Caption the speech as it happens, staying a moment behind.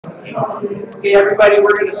Okay, everybody,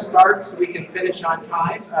 we're going to start so we can finish on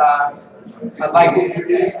time. I'd like to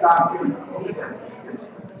introduce Dr.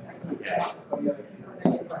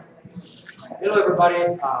 Hello,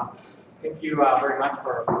 everybody. Thank you very much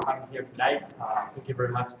for coming here tonight. Thank you very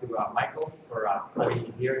much to Michael for having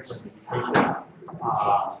me here for the invitation.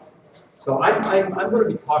 So I'm going to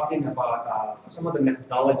be talking about some of the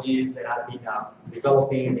methodologies that I've been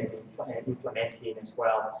developing and implementing as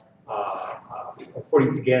well,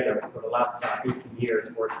 putting together for the last 18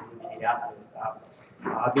 years working with the athletes.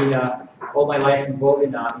 I've been all my life involved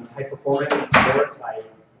in high performance and sports.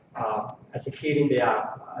 As a kid in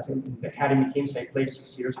the academy teams, I played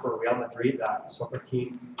 6 years for Real Madrid soccer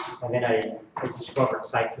team, and then I discovered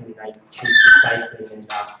cycling, and I changed to cycling,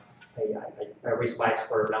 and I raced bikes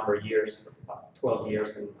for a number of years, for about 12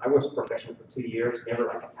 years, and I was professional for 2 years, never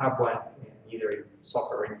like a top one, either in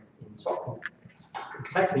soccer or in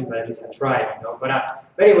cycling, but at least I tried, you know. But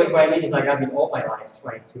anyway, what I mean is like I've been all my life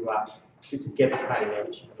trying to get the cutting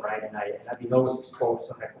edge, right? And I've been always exposed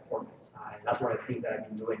to high performance, and that's one of the things that I've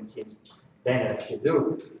been doing since then, and I still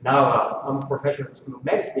do. Now I'm a professor at the School of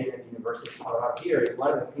Medicine at the University of Colorado here. And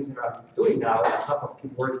one of the things that I'm doing now, on top of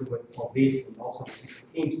keep working with all these and also the system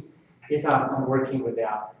teams, is I'm working with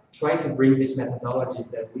trying to bring these methodologies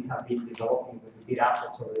that we have been developing with the lead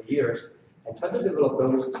athletes over the years, and try to develop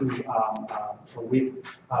those with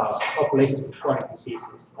populations with chronic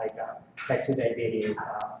diseases like type 2 diabetes,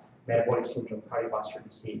 metabolic syndrome, cardiovascular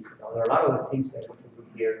disease. You know, there are a lot of the things that we can do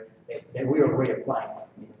here that we are already applying.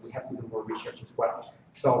 I mean, we have to do more research as well.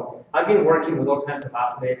 So I've been working with all kinds of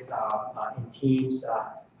athletes in teams,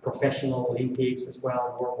 professional Olympics as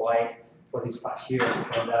well, worldwide for these past years.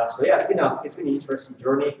 And so yeah, it's been an interesting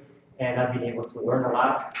journey, and I've been able to learn a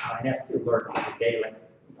lot, and I still learn every day. Like,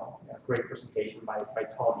 you know, a great presentation by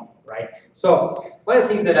Tommy, right? So one of the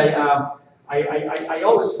things that I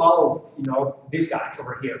always follow, you know, this guy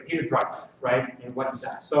over here, Peter Drucker, right? And what is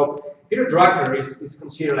that? So Peter Drucker is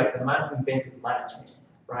considered like the man who invented management,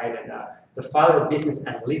 right? And the father of business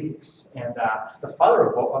analytics, and the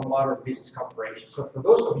father of modern business corporation. So for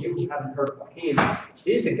those of you who haven't heard of him,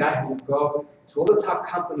 he's the guy who will go to all the top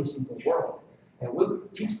companies in the world and will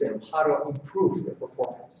teach them how to improve their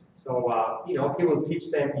performance. So, you know, he will teach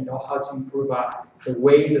them, you know, how to improve the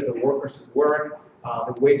way that the workers work,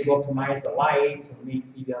 the way to optimize the lights, and make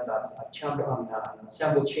even an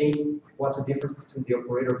ensemble chain. What's the difference between the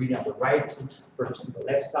operator being on the right versus to the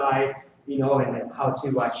left side, you know, and then how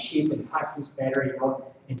to ship and pack things better, you know,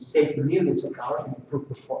 and save millions of dollars and improve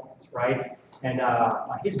performance, right? And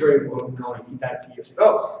he's very well known, and he died a few years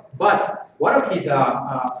ago. But one of his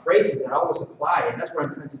phrases that I always apply, and that's what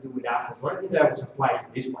I'm trying to do with athletes, one of the things that I always apply is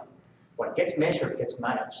this one: what gets measured gets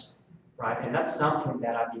managed. Right? And that's something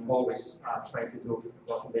that I've been always trying to do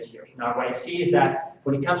for this year. Now, what I see is that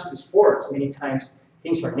when it comes to sports, many times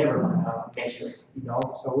things are never measured, you know,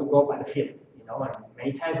 so we go by the feeling, you know, and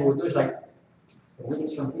many times what we'll do is like, the win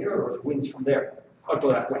is from here or the win is from there. I'll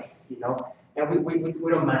go that way, you know, and we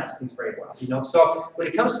don't manage things very well, you know. So when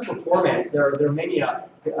it comes to performance, there are many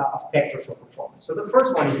factors of performance. So the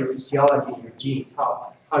first one is your physiology, your genes,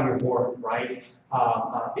 how you're born, right?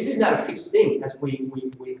 This is not a fixed thing as we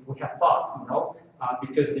have thought, you know,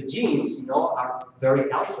 because the genes, you know, are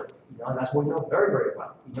very altered, you know, and that's what we know very, very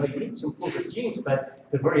well. You know, you need to improve the genes, but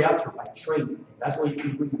they're very altered by training. And that's why you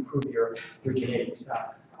can really improve your genetics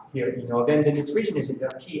here, you know. Then the nutrition is a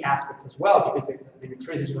key aspect as well, because the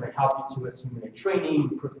nutrition is going to help you to assimilate training,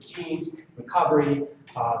 improve the genes, recovery.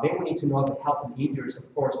 Then we need to know that health and injuries,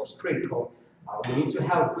 of course, is critical. We need to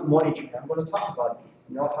have good monitoring. I'm going to talk about these.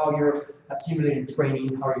 You know, how you're assimilating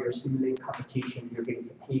training, how you're assimilating competition, you're getting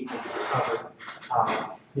fatigued and recovered.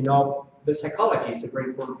 You know, the psychology is a very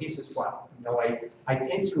important piece as well. You know, I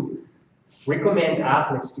tend to recommend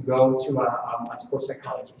athletes to go to a sports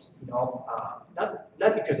psychologist. You know,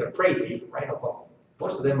 not because they're crazy, right? Although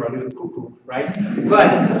most of them are a little cuckoo, right?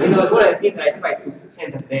 But you know, it's one of the things that I try to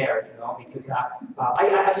send them there. You know, because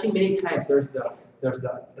I've seen many times there's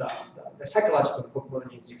the psychological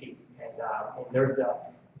component in skiing, and there's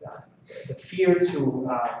the fear to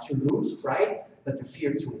lose, right? But the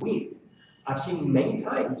fear to win. I've seen many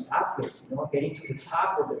times athletes, you know, getting to the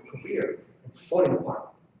top of their career and falling apart,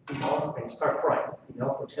 you know, and start crying. You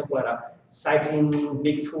know, for example, at a cycling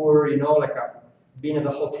big tour, you know, like being at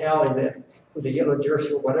the hotel with the yellow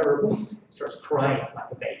jersey or whatever, starts crying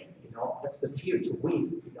like a baby. You know, that's the fear to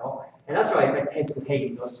win. You know, and that's why I tend to hate.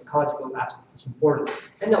 You know, the psychological aspect is important.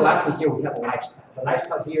 And the last one here we have a lifestyle. The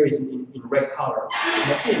lifestyle here is in red color.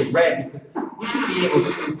 And I see the red because we should be able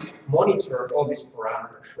to monitor all these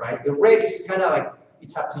parameters, right? The red is kind of like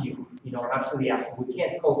it's up to you, you know, up to the athlete. We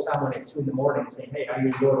can't call someone at 2 in the morning and say, hey, are you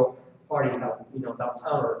in Dodo party, you know,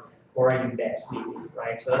 downtown, or are you in bed sleeping,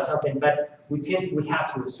 right? So that's something, but we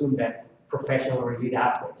have to assume that professional or elite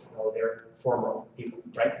athletes, you know, they're formal people,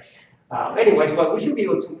 right? Anyways, but we should be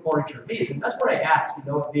able to monitor this, and that's what I asked, you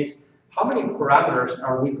know, this, how many parameters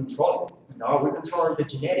are we controlling? You know, are we controlling the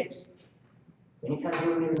genetics? Many times we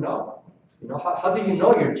don't even know. You know, how do you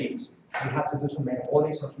know your genes? You have to do some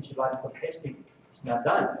metabolic or physiological testing. It's not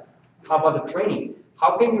done. How about the training?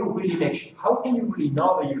 How can you really make sure, how can you really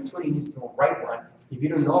know that your training is the right one if you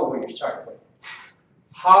don't know where you're starting with?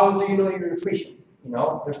 How do you know your nutrition? You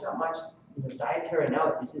know, there's not much, you know, dietary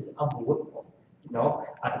analysis is unbelievable, you know,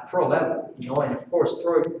 at the pro level, you know, and of course,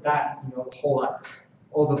 through that, you know, the whole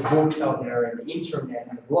all the books out there and the internet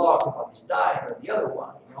and the blogs about this diet or the other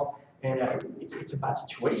one, you know, and it's a bad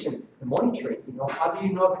situation. The monitoring, you know, how do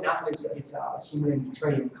you know if an athlete is simulating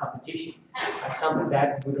training competition? That's something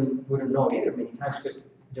that we don't know either many times because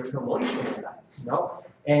there's no monitoring of that, you know.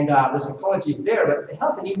 And the psychology is there, but the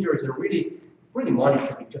health and injuries are really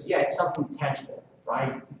monitored because yeah, it's something tangible,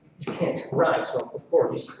 right? You can't run, so of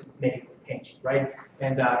course you see medical attention, right?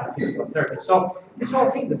 And physical therapy. So there's all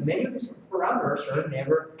things that many of these parameters are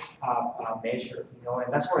never measured, you know,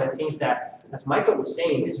 and that's one of the things that, as Michael was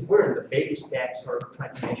saying, is we're in the baby steps or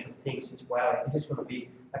trying to measure things as well. And this is going to be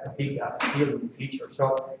like a big field in the future.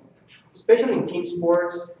 So especially in team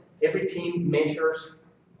sports, every team measures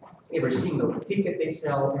every single ticket they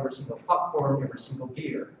sell, every single popcorn, every single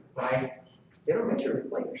beer, right? They don't measure the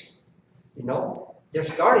players, you know. They're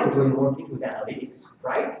starting doing more things with analytics,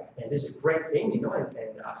 right? And this is a great thing, you know, and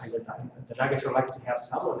the Nuggets would like to have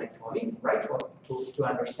someone like Tommy, right, to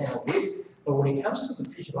understand all this. But when it comes to the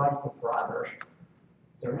physiological parameters,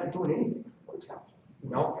 they're not doing anything, for example, you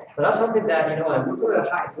know. But that's something that, you know, and we're to the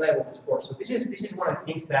highest level of the sport. So this is one of the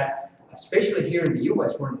things that, especially here in the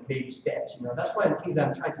U.S., we're in baby steps. You know, that's one of the things that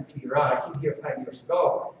I'm trying to figure out. I came here 5 years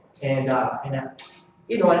ago, and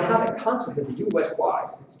you know, and how the concept of the U.S.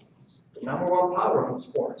 was, it's the #1 power in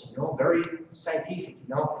sports. You know, very scientific.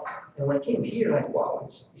 You know, and when I came here, like, wow,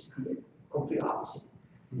 it's the complete opposite.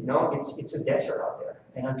 You know, it's a desert out there,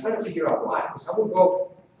 and I'm trying to figure out why. Because I would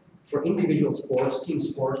go for individual sports, team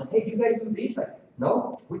sports, and hey, do you guys do this? Like,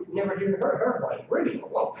 no, we never even heard about it. Really?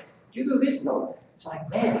 Well, do you do this? No. It's like,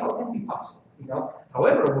 man, how can it be possible? You know.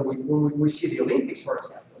 However, when we see the Olympics, for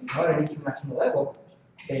example, you know, at an international level,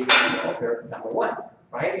 they, you know, they're #1,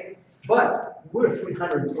 right? But we're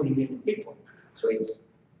 320 million people, so it's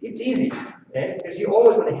easy, okay? Because you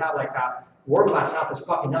always want to have like a world-class athletes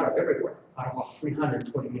popping out of everywhere, out of about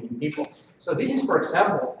 320 million people. So this is, for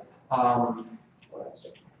example,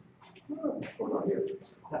 what's going on here?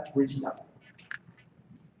 Not reaching up.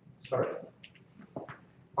 Sorry.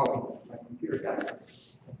 Oh, my computer got it.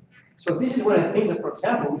 So this is one of the things that, for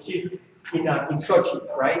example, we see in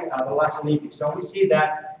Sochi, right, the last Olympics. So we see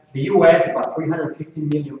that the U.S. about 350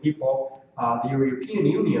 million people, the European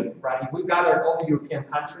Union, right? If we gathered all the European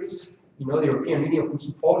countries, you know, the European Union, who's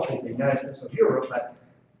supposedly the United States of Europe, but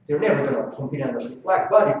they're never going to compete under the flag.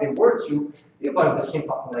 But if they were to, they're about the same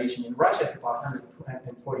population. In Russia, it's about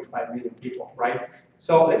 145 million people, right?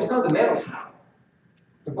 So let's count the medals now.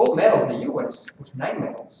 The gold medals in the U.S. was 9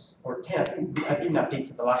 medals, or 10. I did not beat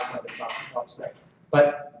to the last one, obviously.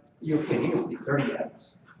 But European Union would be 30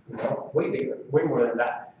 medals, you know, way bigger, way more than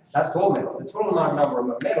that. That's gold medals. The total number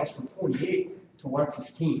of medals from 28 to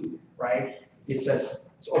 115, right? It's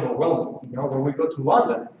overwhelming. You know, when we go to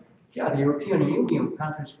London, yeah, the European Union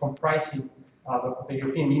countries comprising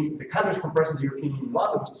the countries comprising the European Union,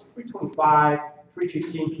 London was 325,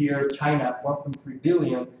 315 here. China 1.3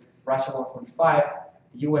 billion, Russia 1.5.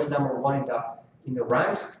 The U.S. #1 in the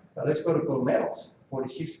ranks. Let's go to gold medals.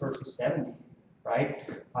 46 versus 70, right?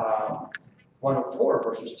 104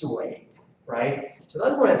 versus 208. Right? So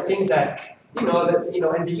that's one of the things that, you know,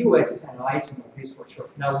 and the U.S. is analyzing this for sure.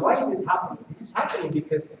 Now, why is this happening? This is happening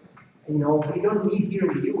because, you know, we don't need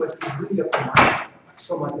here in the U.S. to really optimize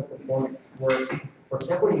so much of performance. Whereas, for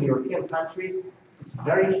example, in European countries, it's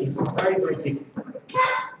very, very difficult.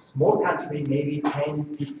 Small country, maybe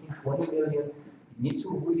 10, 15, 20 million, you need to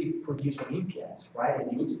really produce Olympians, right?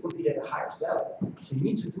 And you need to compete at the highest level. So you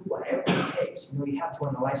need to do whatever it takes. You know, you have to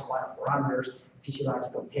analyze a lot of parameters,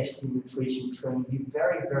 physiological testing, nutrition, training. Be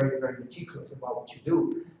very, very, very meticulous about what you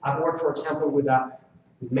do. I've worked, for example, with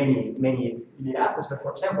many elite athletes, but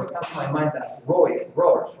for example, it comes to my mind that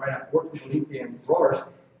rowers, right? I've worked with Olympian rowers.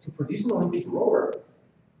 To produce an Olympic rower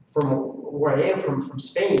from where I am, from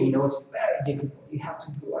Spain, you know, it's very difficult. You have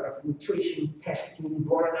to do a lot of nutrition, testing,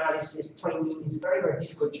 blood analysis, training. It's very, very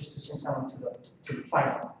difficult just to send someone to the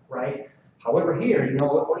final, right? However, here, you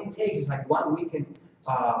know, what it takes is like 1 weekend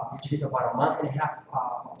which is about a month and a half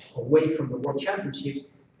away from the World Championships.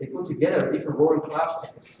 They put together different rowing clubs,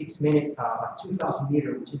 like a 6-minute, 2,000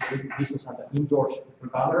 meter, which is the distance on the indoors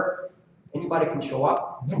rebounder. Anybody can show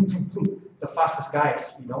up. The fastest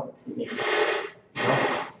guys,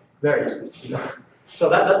 very easy, So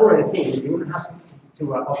that's one of the things. You wouldn't have to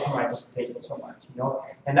optimize rotation so much,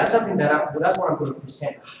 And that's something that's what I'm going to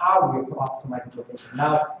present, how we optimize the rotation.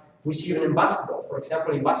 Now, we see even in basketball. For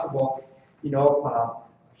example, in basketball,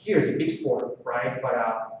 here is a big sport, right?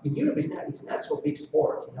 But in Europe, it's not so big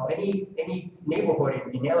sport. Any neighborhood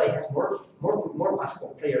in LA has more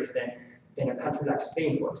basketball players than a country like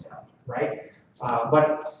Spain, for example, right?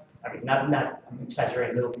 But I mean, I'm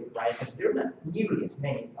exaggerating a little bit, right? But there are not nearly as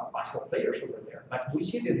many basketball players over there. But we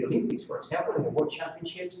see that the Olympics, for example, in the World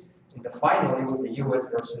Championships, in the final, it was the U.S.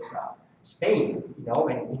 versus Spain, and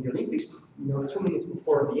in the Olympics, 2 minutes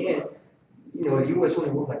before the end, the U.S.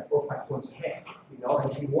 only was like 4 or 5 points ahead,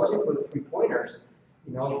 and if it wasn't for the 3-pointers,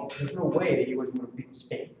 there's no way the U.S. would have beaten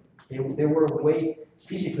Spain. They were way,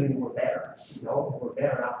 physically they were better, they were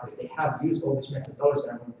better athletes. They have used all these methodologies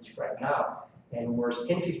that I'm going to describe now. And whereas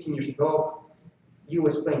 10, 15 years ago,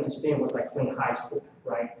 U.S. playing to Spain was like playing high school,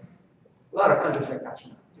 right? A lot of countries are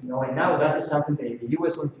catching up, and now that is something that the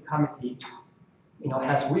U.S. Olympic Committee,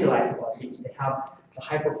 has realized about this. They have the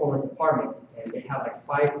high performance department, and they have like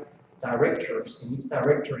 5 directors, and each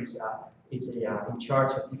director is in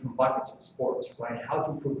charge of different buckets of sports, right? How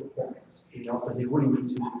to improve performance, because they really need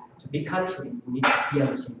to. It's a big country. We need to be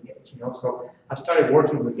on the same page, So I've started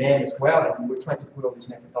working with them as well, and we're trying to put all these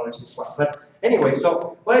methodologies as well. But anyway,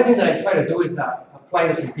 so one of the things that I try to do is apply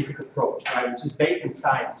the scientific approach, right? Which is based in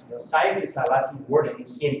science. Science is a Latin word in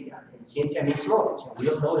scientia, and scientia means knowledge. We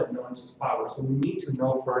all know that knowledge is power, so we need to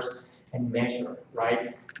know first and measure,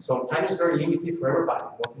 right? So time is very limited for everybody,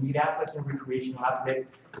 both elite athletes and recreational athletes.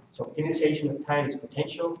 So optimization of time is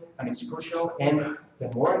potential, and it's crucial, and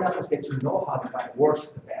the more athletes get to know how the body works,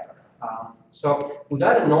 the better. So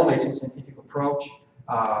without a knowledge and scientific approach,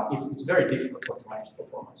 it's very difficult to optimize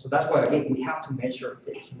performance. So that's why, again, we have to measure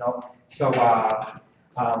things, So,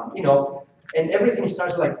 and everything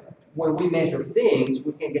starts like when we measure things,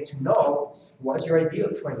 we can get to know what's your ideal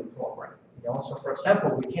training program. So for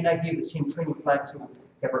example, we cannot give the same training plan to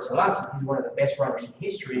Pepper Selassie, who's one of the best runners in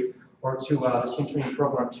history, or to the same training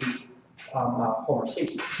program to Homer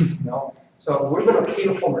Simpson. So we're going to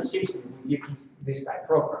kill Homer Simpson if we give this guy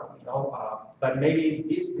program. But maybe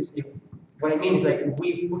what I mean is like if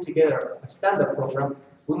we put together a standard program,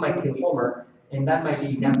 we might kill Homer, and that might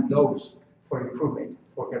be enough dose for improvement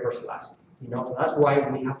for Pepper Selassie. So that's why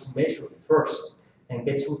we have to measure first and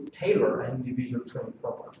get to tailor an individual training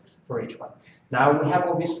program for each one. Now we have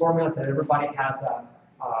all these formulas that everybody has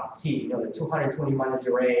see, the 220 minus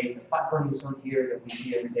your age, the fat burning is on here that we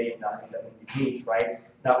see every day in the genes, right?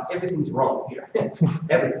 Now everything's wrong here,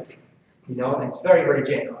 everything. And it's very, very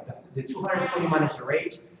general. The 220 minus your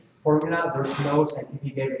age formula, there's no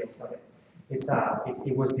scientific evidence of it.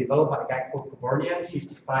 It was developed by a guy called Covernian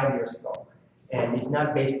 55 years ago. And it's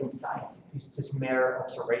not based on science. It's just mere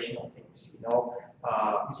observational things, You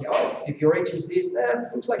say, oh, if your age is this,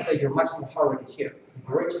 looks like that your maximum heart rate is here. If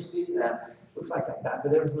your age is this, looks like that.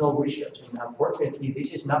 But there's no research. And unfortunately,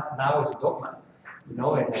 this is not now as a dogma. And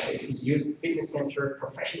it's used in fitness center,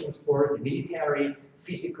 professional sports, the military,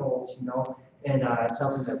 physicals, and it's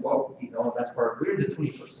something that, whoa, that's where we're in the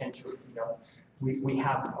 21st century, We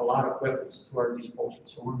have a lot of weapons to our disposal,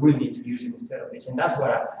 so we really need to use it instead of this. And that's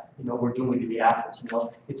what we're doing with the athletes.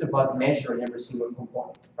 It's about measuring every single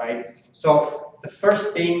component, right? So the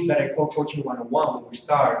first thing that I call coaching 101 when we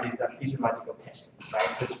start is that physiological testing, right?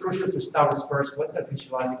 So it's crucial to start with first, what's the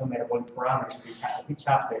physiological metabolic parameters we have each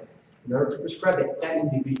athlete in order to prescribe that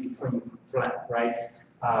individual training plan, right?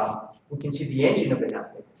 We can see the engine of an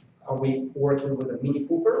athlete. Are we working with a Mini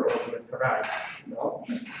Cooper or with a Ferrari? We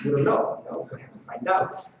don't know. We have to find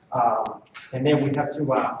out. And then we have to,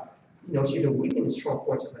 see the weak and strong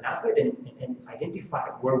points of an athlete and identify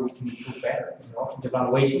where we can improve better. The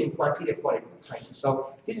evaluation and quantity of quality of training.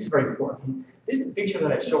 So this is very important. This is the picture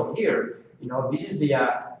that I show here. This is the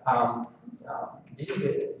how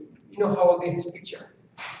old is this picture?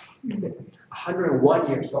 101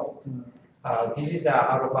 years old. This is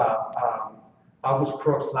out of August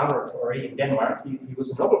Krog's laboratory in Denmark. He was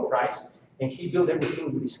a Nobel Prize, and he built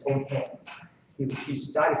everything with his own hands. He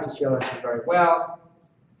studied physiology very well,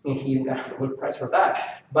 and he got a Nobel Prize for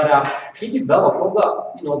that. But he developed all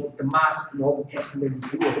the mass, the testing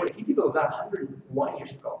that we do. He developed that 101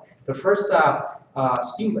 years ago. The first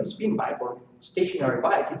spin bike or stationary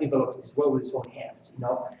bike, he developed as well with his own hands.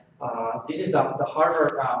 This is the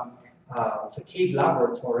Harvard fatigue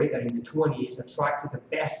laboratory that in the 20s attracted the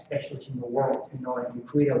best specialists in the world, you know, and we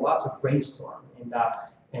created lots of brainstorm,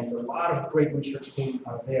 and a lot of great research came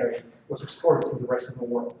out of there and was exported to the rest of the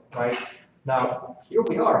world, right? Now, here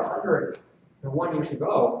we are 101 years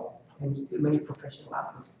ago, and still many professional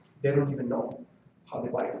athletes, they don't even know how the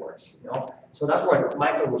body works, you know? So that's why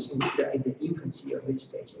Michael was in the infancy of this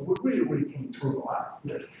stage, and we really can improve a lot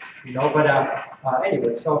here, you know? But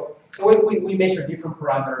anyway, so we measure different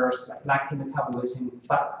parameters like lactate metabolism,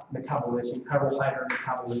 fat metabolism, carbohydrate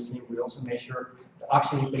metabolism. We also measure the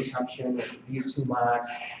oxygen consumption, the VO2 max,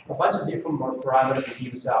 a bunch of different more parameters that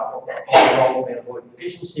give us overall metabolic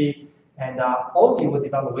efficiency. And only with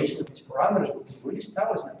evaluation of these parameters we can really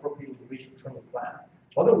establish an appropriate individual training plan.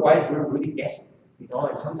 Otherwise, we're really guessing. You know,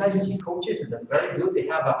 and sometimes you see coaches that are very good, they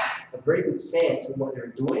have a very good sense of what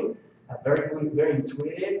they're doing, very good, very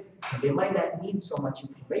intuitive, and they might not need so much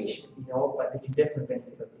information, you know, but they can definitely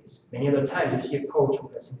benefit of this. Many of the times you see a coach who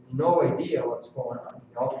has no idea what's going on,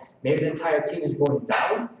 you know. Maybe the entire team is going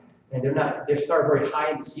down, and they start very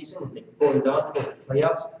high in the season, and they're going down for the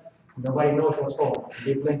playoffs. Nobody knows what's going on.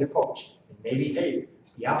 They blame the coach. And maybe, hey,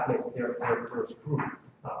 the athletes, they're screwed.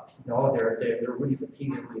 You know, they're really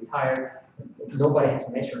fatigued, they're really tired. Nobody has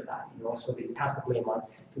measured that, you know, so they pass the blame on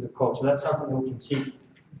to the coach. So that's something that we can see.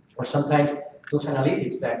 Or sometimes those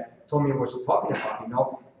analytics that Tommy was talking about, you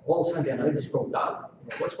know, all of a sudden the analytics go down. You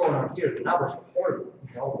know, what's going on here? The numbers are horrible.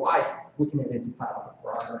 You know, why? We can identify the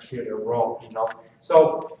parameters here, they're wrong, you know.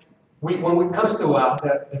 So when it comes to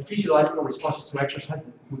the physiological responses to exercise,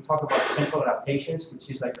 we talk about central adaptations, which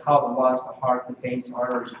is like how the lungs, the heart, the veins, the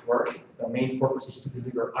arteries work. The main purpose is to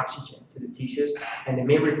deliver oxygen to the tissues, and the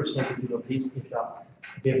main representative of this is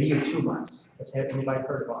the VO2 max. Has anybody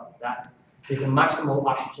heard about that? It's the maximal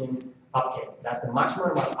oxygen uptake. That's the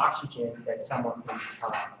maximum amount of oxygen that someone can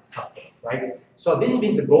uptake, right? So this has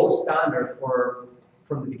been the gold standard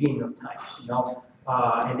from the beginning of time, you know.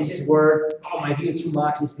 And this is where, oh, my VO2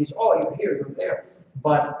 max is this, oh, you're here, you're there.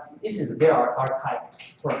 But this is a very archaic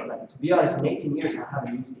term. Like, to be honest, in 18 years, I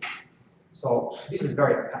haven't used this. So this is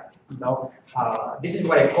very archaic, you know. This is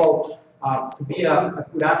what I call, to be a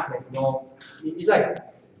good athlete, you know, it's like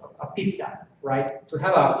a pizza, right? To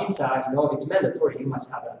have a pizza, you know, it's mandatory, you must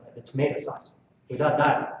have the tomato sauce. Without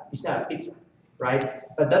that, it's not a pizza, right?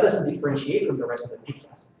 But that doesn't differentiate from the rest of the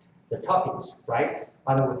pizzas. The toppings, right?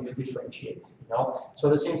 Are what you differentiate, you know? So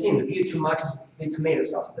the same thing, the VO2 max is the tomato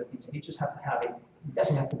sauce of the pizza. You just have to have it. It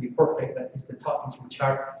doesn't have to be perfect, but it's the toppings which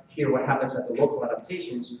are here what happens at the local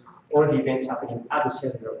adaptations or the events happening at the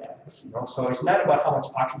cellular level, you know? So it's not about how much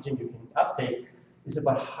oxygen you can uptake, it's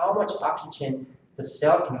about how much oxygen the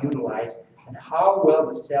cell can utilize and how well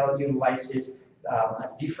the cell utilizes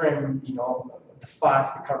different, you know, the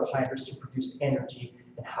fats, the carbohydrates to produce energy,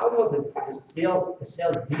 and how well the cell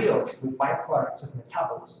deals with byproducts of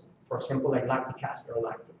metabolism, for example, like lactic acid or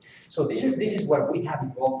lactate. So this is what we have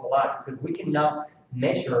evolved a lot, because we can now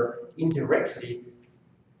measure indirectly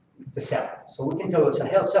the cell. So we can tell the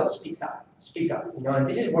cell speak up, you know, and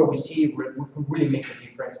this is where we see where we can really make a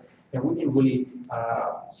difference, and we can really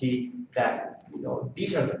see that, you know,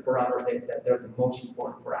 these are the parameters that they're the most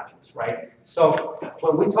important for athletes, right? So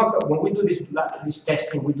when we do this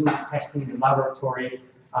testing, we do testing in the laboratory.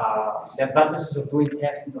 The advantages of doing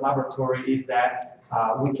tests in the laboratory is that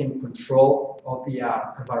we can control all the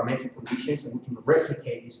environmental conditions, and we can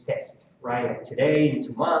replicate this test, right? And today, in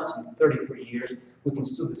 2 months, in 33 years, we can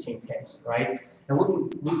still do the same test, right? And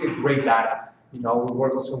we get great data. You know, we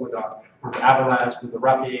work also with Avalanche, with the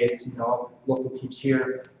Rapids, you know, local teams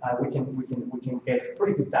here. We can get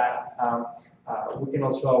pretty good data. We can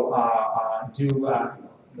also do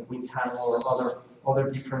the wind tunnel or other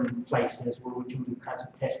different places where we can do kinds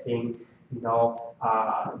of testing. You know,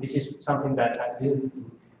 this is something that I did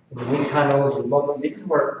in the wind tunnels in London. This is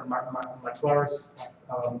where McLaren's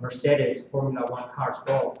Mercedes Formula One cars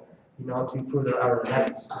go, you know, to improve their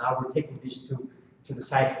aerodynamics. Now we're taking this to the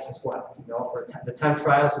cyclists as well, you know, for the time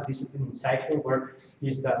trials of discipline in cycling, where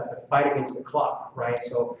is the fight against the clock, right?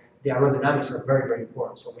 So the aerodynamics are very, very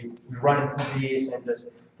important. So we run through these, and there's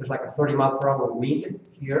like a 30-mile-per-hour wind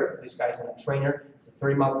here. This guy's a trainer. It's a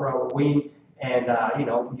 30-mile-per-hour wind, and you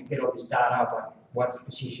know, you get all this data about what's the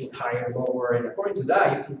position, higher, lower, and according to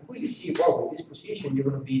that, you can really see, well, with this position, you're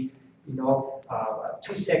going to be, you know,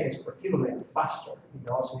 2 seconds per kilometer faster, you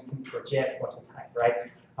know, so you can project what's the time, right?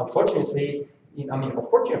 Unfortunately,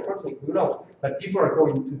 unfortunately, who knows? But people are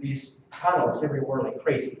going to these tunnels everywhere like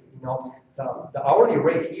crazy. You know, the hourly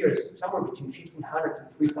rate here is somewhere between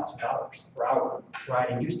 $1,500 to $3,000 per hour, right?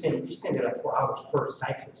 And you spend there like 4 hours per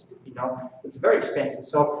cyclist. You know, it's very expensive.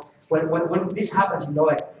 So when this happens, you know,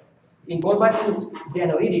 like in going back to the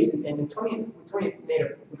analytics, and Tony made a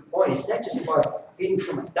good point, it's not just about getting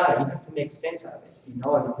so much data, you have to make sense out of it. You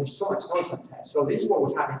know, and there's so much noise sometimes. So this is what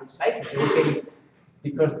was happening to cyclists. They were getting,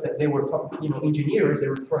 because they were, engineers, they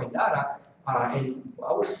were throwing data, and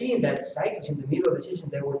I was seeing that cyclists in the middle of the season,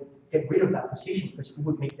 they would get rid of that position because we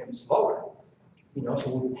would make them slower. You know, so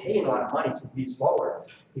we're paying a lot of money to be slower.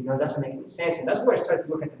 You know, that's making sense. And that's where I started to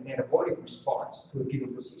look at the metabolic response to a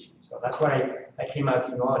given position. So that's why I came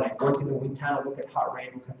out, and I went to the wind tunnel, look at heart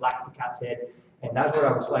rate, look at lactic acid, and that's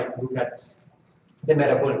where I was like, look at the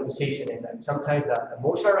metabolic position. And then sometimes the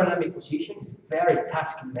most aerodynamic position is very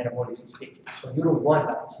tasking metabolically speaking. So you don't want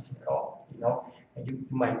that position at all, and you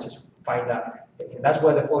might just find that. And that's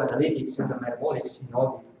why the whole analytics and the metabolics,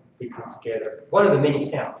 they come together. One of the many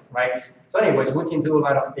examples, right? So anyways, we can do a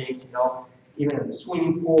lot of things, even in the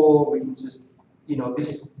swimming pool, we can just,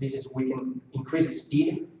 this is we can increase the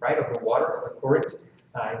speed, right, of the water, of the current,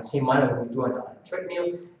 in the same manner that we do on a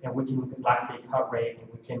treadmill, and we can lactate heart rate, and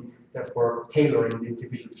we can therefore tailor in the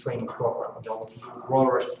individual training program, we can use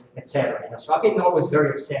rowers, etc. So I've been always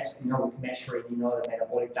very obsessed, with measuring, the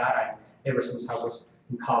metabolic data, and ever since I was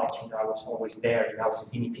in college, I was always there, I was a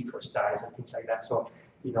guinea pig for studies and things like that. So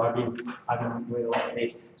I've been doing a lot of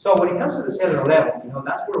this. So when it comes to the cellular level,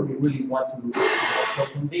 that's where we really want to look. So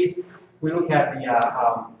from this, we look at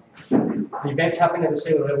the events happening at the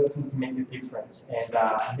cellular level to make the difference. And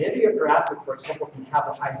maybe a graphic, for example, can have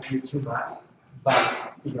a high VO2 max,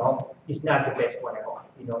 but it's not the best one at all.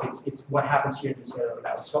 It's what happens here at the cellular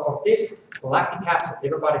level. So of this, lactic acid,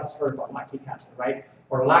 everybody has heard about lactic acid, right?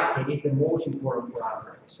 Or lactate is the most important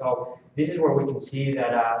parameter. So this is where we can see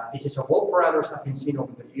that this is of all parameters I've been seeing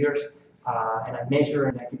over the years, and I measure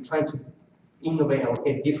and I keep trying to innovate and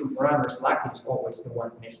get different parameters. Lactate is always the one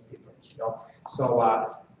that makes the difference.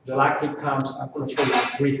 So the lactate comes. I'm going to show you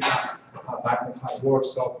a brief background how it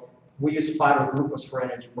works. So we use fat or glucose for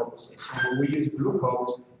energy purposes. So when we use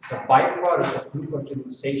glucose, the byproduct of glucose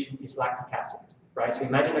utilization is lactic acid, right? So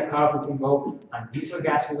imagine a car we can go on diesel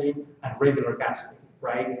gasoline and regular gasoline.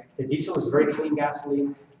 Right? The diesel is very clean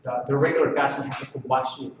gasoline. The regular gasoline has a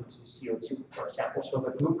combustion, it produces CO2, for example. So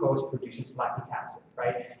the glucose produces lactic acid,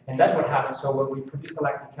 right? And that's what happens. So when we produce the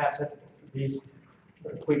lactic acid, this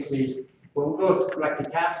very quickly, when we go to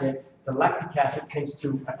lactic acid, the lactic acid tends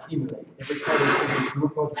to accumulate. Every time we produce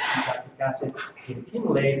glucose, lactic acid, it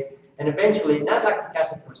accumulates, and eventually, not lactic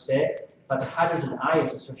acid per se, but the hydrogen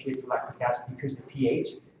ions associated with lactic acid decrease the pH,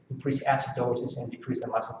 increase acidosis, and decrease the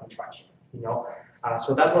muscle contraction.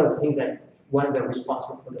 So that's one of the things one of the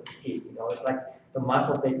responsible for the fatigue. It's like the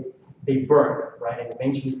muscles they burn, right? And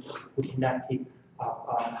eventually we cannot keep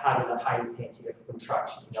having a high intensity of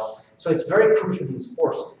contraction. So it's very crucial in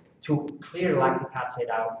sports to clear lactic acid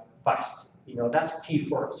out fast. That's key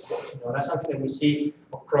for sports. That's something that we see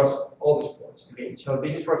across all the sports. Okay? So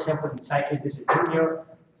this is, for example, in cycling, this is junior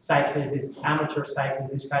cyclists, this is amateur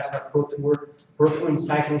cyclists. These guys are pro touring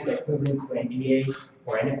cyclists that equivalent to NBA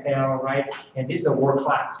or NFL, right? And this is the world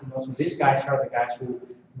class. So these guys are the guys who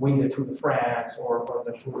win the Tour de France or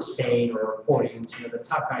the Tour of Spain or podiums. The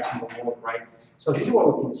top guys in the world, right? So this is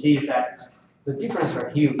what we can see is that the differences are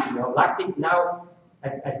huge. Lactic now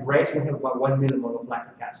at race we have about 1 millimole of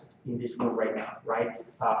lactic acid in this room right now, right?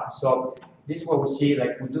 So this is what we see,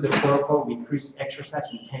 like we do the protocol, we increase exercise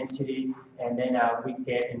intensity, and then we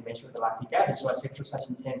get and measure the lactic acid. So as exercise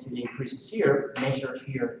intensity increases here, measured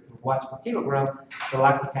here in watts per kilogram, the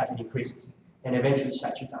lactic acid increases and eventually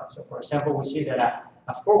shuts you down. So for example, we see that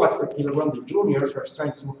at 4 watts per kilogram, the juniors are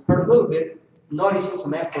starting to hurt a little bit, noticing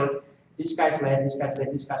some effort. These guys less, these guys less,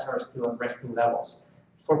 these guys are still at resting levels.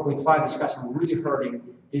 4.5, these guys are really hurting.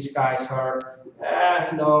 These guys are,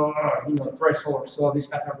 threshold. So these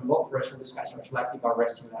guys are below threshold. These guys are slightly above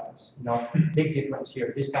resting levels. Big difference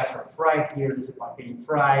here. These guys are fried here. This is about getting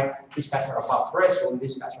fried. These guys are above threshold.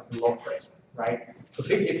 These guys are below threshold, right? So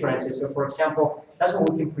big differences. So for example, that's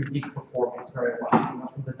what we can predict performance very well,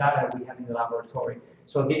 from the data that we have in the laboratory.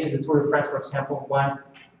 So this is the Tour de France, for example, one.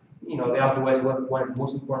 The Alpe d'Huez, one of the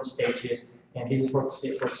most important stages. And this is, for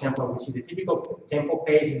example, we see the typical tempo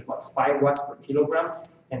pace is about 5 watts per kilogram.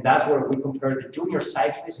 And that's where we compare the junior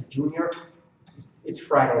cyclist. A junior, it's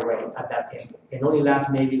fried already at that tempo. It only lasts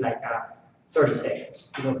maybe like 30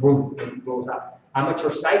 seconds. Boom, it goes up.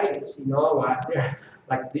 Amateur cyclists,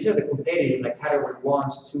 like these are the competitive, like category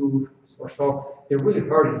 1s, 2s, or so. They're really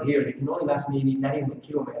hurting here. They can only last maybe not even a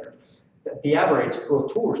kilometer. The average pro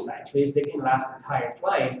tour cyclist, they can last the entire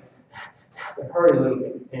climb. They hurt a little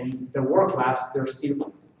bit, and the world class, there's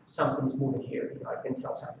still something's moving here. I can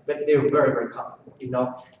tell something, but they're very, very comfortable.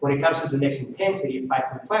 When it comes to the next intensity,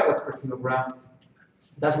 5.5 watts per kilogram,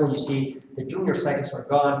 That's when you see the junior cycles are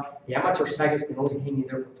gone. The amateur cycles can only hang in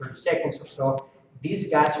there for 30 seconds or so. These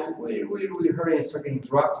guys are really hurting and start getting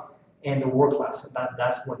dropped. And the world class,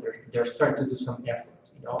 that's when they're starting to do some effort,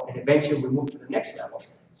 you know. And eventually we move to the next level,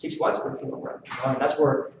 6 watts per kilogram, you know, and that's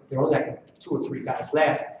where there are only like 2 or 3 guys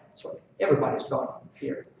left. So everybody's gone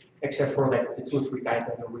here, except for like the 2 or 3 guys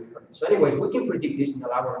that are really hurting. So anyways, we can predict this in the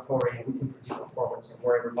laboratory, and we can predict performance and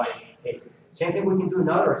where everybody is. Same thing we can do in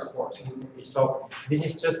other sports. So this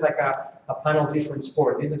is just like a panel different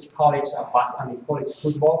sport. This is college college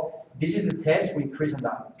football. This is the test. We increase on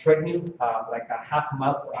the treadmill like a half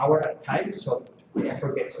mile per hour at a time. So the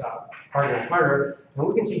effort gets harder and harder. And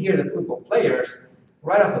we can see here the football players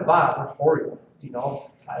right off the bat are horrible. You know,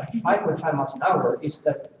 5.5 miles an hour is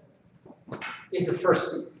the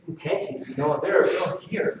first intensity. You know, they're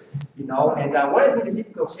here. You know, and one of the things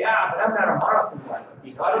people say, but I'm not a marathon runner.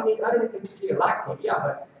 You know, I don't need to clear lactate. Yeah,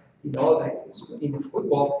 but you know, like in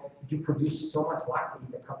football, you produce so much lactate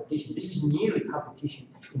in the competition. This is nearly competition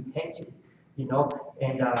intensity, you know,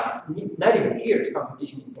 and not even here is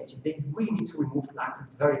competition intensity. They really need to remove lactate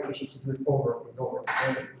very efficiently to do it over and over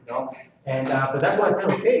again, you know. And but that's why I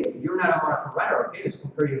feel okay. You're not a marathon runner, okay? Let's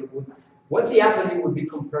compare you with what's the athlete you would be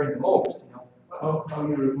comparing the most, you know. How do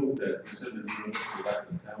you remove that? You said that you remove the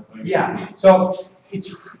lactate sample. Yeah, so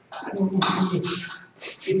it's, I mean,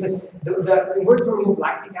 in order to remove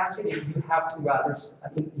lactic acid, you have to,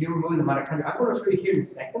 you're removing the mitochondria. I'm going to show you here in a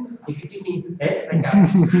second. If you give me, yeah.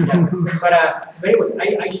 But anyways,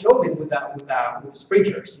 I showed it with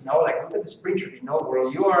sprinters, you know, like look at the sprinter, you know, where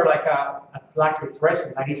you are like a lactic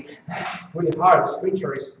threshold, that is really hard. The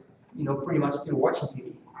sprinter is, you know, pretty much still watching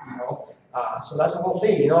TV, you know. So that's the whole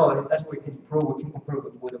thing, you know, and that's what we can improve. We can improve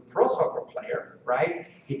with a pro soccer player, right?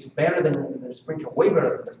 It's better than the sprinter, way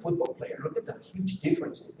better than the football player. Look at the huge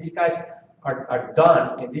differences. These guys are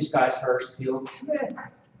done, and these guys are still,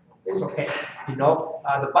 it's okay. You know,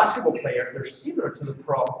 the basketball players, they're similar to the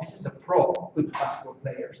pro. This is a pro, good basketball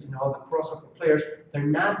players. You know, the pro soccer players, they're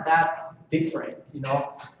not that different, you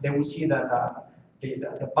know. Then we see that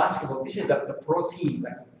the basketball, this is the pro team,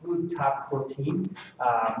 like a good top pro team,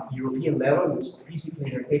 European level, which physically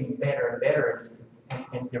they're getting better and better,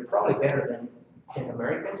 and they're probably better than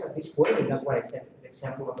Americans at this point, and that's why I said the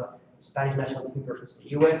example of the Spanish national team versus the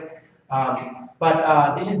US.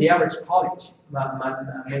 But this is the average college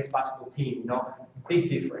men's basketball team, you know, big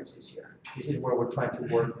differences here. This is where we're trying to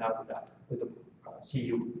work now with the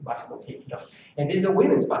CU basketball team, you know. And this is the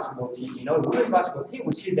women's basketball team, you know. The women's basketball team,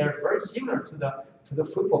 we see they're very similar to the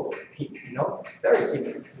football team, you know, very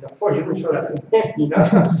similar. You know, of course, you can show that to them, you know.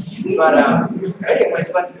 But anyways,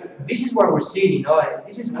 but this is what we're seeing, you know, and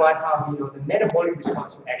this is how, you know, the metabolic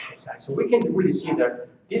response to exercise. So we can really see that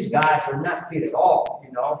these guys are not fit at all,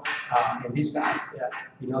 you know, and these guys,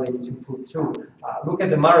 you know, they need to improve too. Look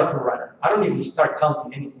at the marathon runner. I don't even start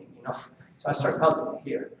counting anything, you know. So I start counting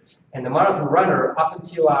here. And the marathon runner, up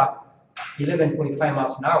until 11.5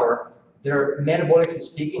 miles an hour, their metabolically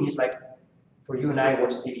speaking is like, for you and I,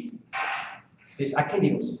 watch TV. I can't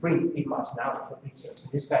even sprint 8 miles an hour for instance.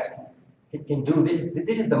 This guy can do this.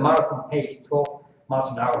 This is the marathon pace, 12 miles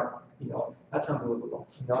an hour. You know, that's unbelievable.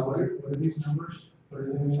 You know, What are these numbers?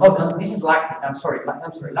 Oh, no, this is lactic. I'm sorry,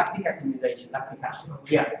 lactic accumulation, lactic acid.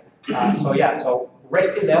 Yeah. So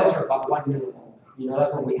resting levels are about 1 millimole. You know,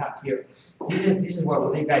 that's what we have here. This is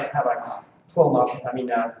what you guys have, like 12 miles.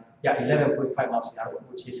 11.5 miles an hour,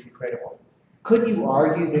 which is incredible. Could you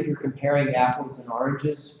argue that you're comparing apples and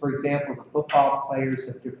oranges? For example, the football players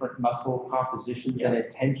have different muscle compositions and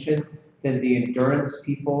attention than the endurance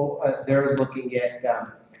people. They're looking at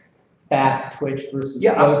fast twitch versus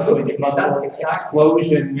slow twitch muscles,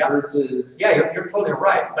 explosion versus... Yeah, you're totally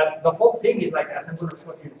right. But the whole thing is, like, as I'm going to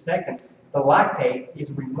show you in a second, the lactate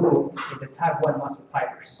is removed in the type 1 muscle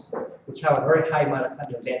fibers, which have a very high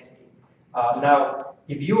mitochondrial density. Now,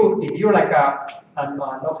 if you're like an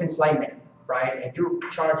offense lineman, right, and you're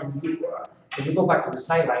charging, and you go back to the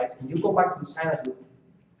sidelines, with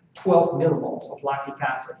 12 millimoles of lactic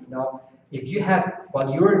acid, you know, if you have,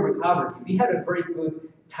 while you're in recovery, if you had a very good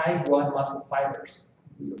type 1 muscle fibers,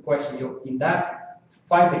 in that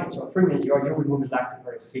 5 minutes or 3 minutes, you're removing lactate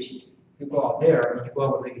very efficiently. You go out there and you go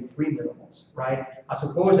out with maybe 3 millimoles, right? I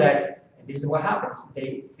suppose that, and this is what happens,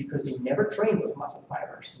 because they never train those muscle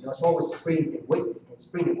fibers, you know, it's always sprinting and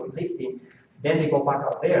weightlifting, then they go back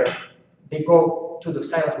out there, they go to the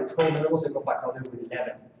sidelines with 12 millimoles, they go back out there with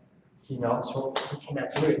 11, you know, so they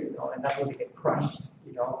cannot do it, you know, and that's where they get crushed,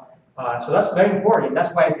 you know. So that's very important.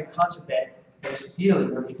 That's why the concept that they're still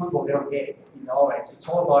in football, they don't get it, you know, it's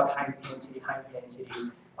all about high intensity,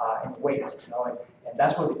 and weights, you know, and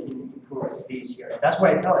that's what we can improve this year. And that's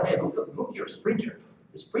why I tell them, hey, look, you're a sprinter.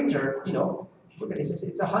 The sprinter, you know, look at this,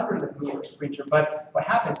 it's 100-meter sprinter, but what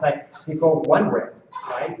happens, like, they go one rep,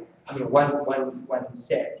 right? I mean, one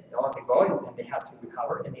set, you know, they go and they have to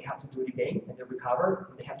recover, and they have to do it again, and they recover,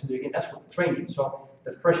 and they have to do it again. That's for training. So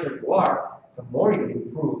the fresher you are, the more you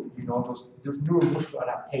improve, you know, those neuromuscular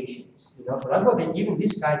adaptations, you know. So that's what even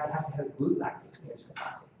these guys, they have to have good lactate clearance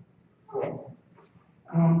capacity. Okay?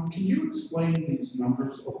 Can you explain these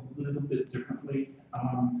numbers a little bit differently?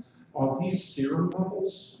 Are these serum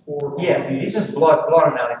levels or? Yes, this is blood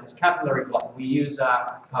analysis, capillary blood. We use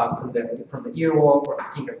from the earlobe or the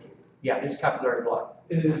fingertip. Yeah, this capillary blood.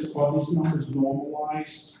 Are these numbers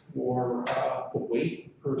normalized for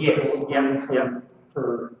weight per Yes, kilogram yeah.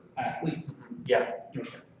 per athlete? Yeah,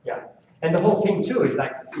 yeah. And the whole thing too is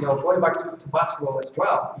like, you know, going back to basketball as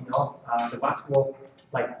well, you know, the basketball,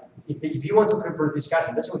 like, if you want to compare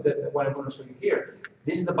discussion, that's what I'm going to show you here.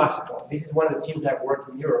 This is the basketball. This is one of the teams that I worked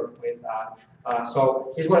in Europe with.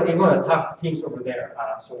 So it's one of the top teams over there.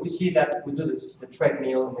 So we see that we do the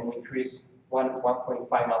treadmill and then we increase 1.5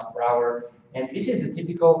 miles per hour. And this is the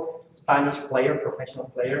typical Spanish player, professional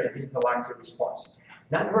player, and this is the lactate response.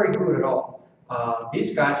 Not very good at all.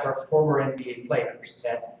 These guys are former NBA players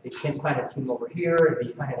that they can't find a team over here, and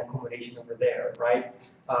they find an accommodation over there, right?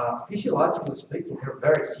 Physiologically speaking, they're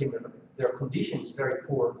very similar. Their condition is very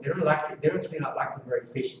poor. They're actually not lactate very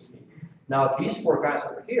efficiently. Now, these four guys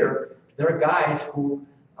over here, they're guys who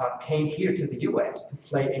came here to the U.S. to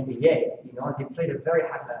play NBA. You know, they played at a very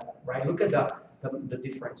high level, right? Look at the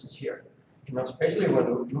differences here. You know, especially when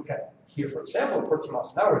we look at here, for example, 14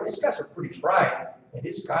 miles an hour, these guys are pretty fried, and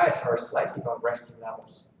these guys are slightly above resting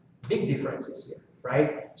levels. Big differences here,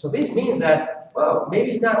 right? So this means that, well, maybe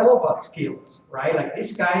it's not all about skills, right? Like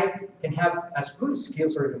this guy can have as good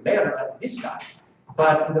skills or even better as this guy.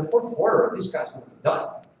 But in the fourth quarter, this guy's going to be done,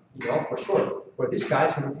 you know, for sure. Where this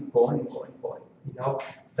guy's going to be going and going and going, you know.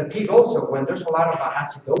 Fatigue also, when there's a lot of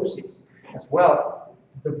acidosis as well,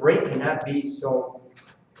 the brain cannot be so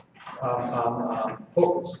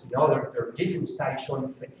focused. You know, there are different studies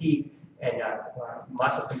showing fatigue and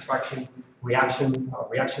muscle contraction, reaction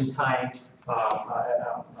time,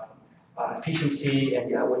 efficiency, and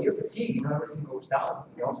yeah, when you're fatigued, you know, everything goes down.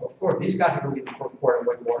 You know, so of course these guys are going to get the fourth quarter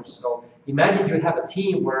way worse. So imagine you have a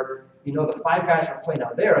team where, you know, the 5 guys are playing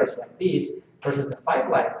out there, it's like this, versus the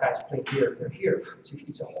 5 guys playing here, they're here.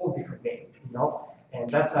 It's a whole different game, you know. And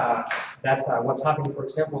that's what's happening. For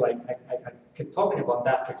example, I kept talking about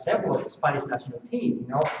that. For example, of the Spanish national team, you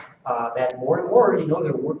know, that more and more, you know,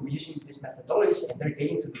 we're using this methodology and they're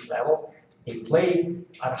getting to these levels. They play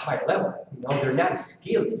at a higher level. You know, they're not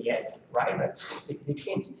skilled yet, right? But they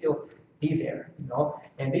can still be there, you know.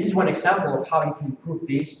 And this is one example of how you can improve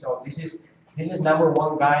this. So this is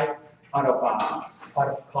 #1 guy out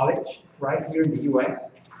of college, right here in the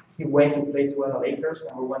U.S. He went to play to the Lakers,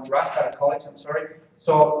 #1 draft out of college. I'm sorry.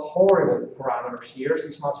 So horrible parameters here,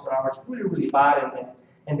 6 miles per hour. It's really, really bad,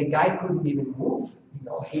 and the guy couldn't even move. You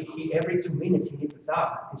know, he every 2 minutes he needs a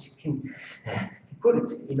stop because he couldn't.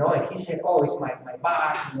 You know, and he said, "Oh, it's my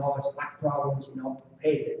back. You know, it's back problems. You know,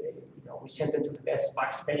 hey, you know, we sent him to the best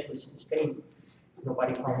back specialist in Spain.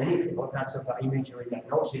 Nobody found anything. All kinds of imagery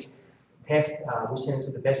diagnosis test. We sent him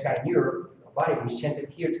to the best guy in Europe. Nobody. We sent him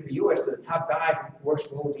here to the U.S. to the top guy who works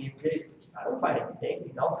for all the places. I don't find anything.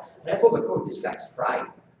 You know, and I told the coach, this guy's right.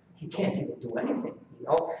 He can't even do anything. You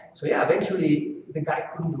know, so yeah, eventually the guy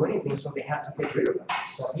couldn't do anything, so they had to get rid of him.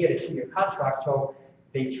 So he had a 2-year contract. So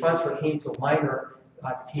they transferred him to a minor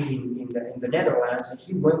team in the Netherlands, and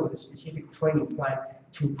he went with a specific training plan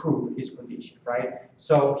to improve his condition, right?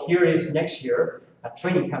 So here is next year, a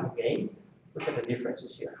training camp game. Look at the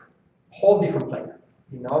differences here. Whole different player,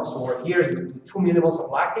 you know? So where here is with 2 millimoles of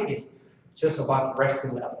lactate is just about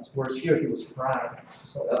resting levels, whereas here he was fried.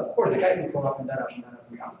 So of course the guy can go up and down,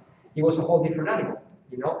 He was a whole different animal,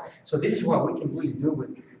 you know? So this is what we can really do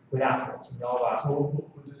with athletes, you know? So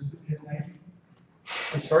what is his name?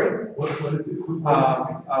 I'm sorry? What is it?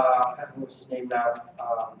 What's his name now?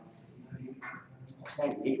 His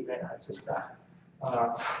name, it's just I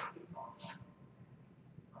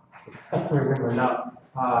don't remember now.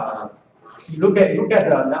 You look at the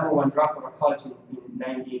 #1 draft of our college in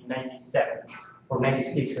 1997 or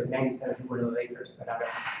 96 or 97 he went to the Lakers, but I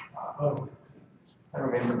don't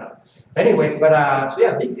remember now. Anyways, but so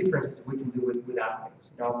yeah, big differences we can do with athletes.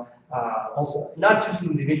 You know, also not just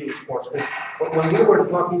in individual sports, but when we were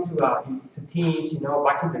talking to teams, you know,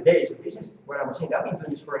 back in the days. So this is what I was saying. I've been doing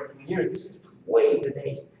this for 18 years. This is way in the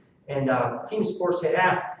days, and team sports said,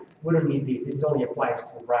 we don't need these. This only applies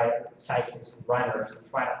to cyclists and runners and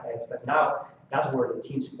triathletes. But now that's where the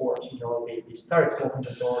team sports, you know, they started to open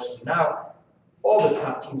the doors, and now all the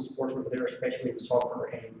top team sports over there, especially in soccer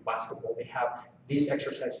and in basketball, they have this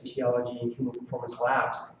exercise physiology and human performance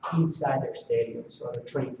labs inside their stadiums or their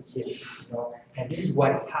training facilities, and this is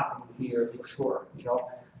what is happening here for sure,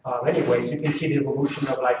 Anyways, you can see the evolution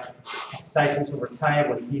of like cycles over time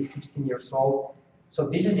when he's 16 years old. So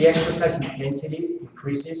this is the exercise intensity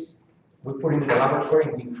increases. We put in the laboratory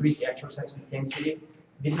and we increase the exercise intensity.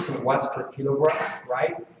 This is in watts per kilogram,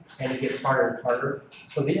 right? And it gets harder and harder.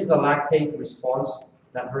 So this is the lactate response,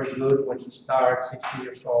 not very good when he starts, 16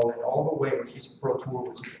 years old, and all the way when he's pro tour,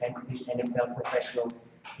 which is NFL professional,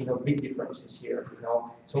 big differences here,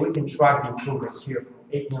 So we can track the improvements here from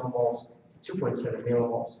 8 millimoles to 2.7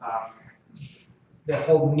 millimoles. The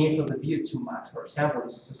whole myth of the VO2 max, for example,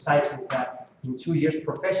 this is a cycle that in 2 years,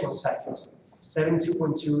 professional cycles,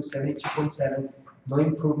 72.2, 72.7, no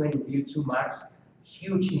improvement in VO2 max,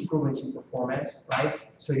 huge improvements in performance, right?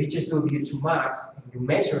 So if you just do VO2 max, and you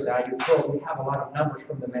measure that, we have a lot of numbers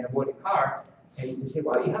from the metabolic card, and you can say,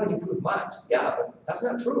 well, you haven't improved much. Yeah, but that's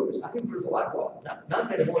not true, because I've improved a lot, well, not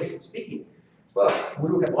metabolically speaking. Well, we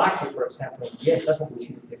look at lactate, for example, and yes, that's what we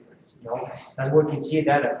see the difference, That's where we can see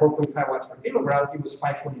that at 4.5 watts per kilogram, it was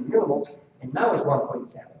 5.8 millimoles, and now it's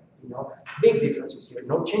 1.7. Big differences here.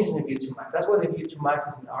 No changes in the VO2 max. That's why the VO2 max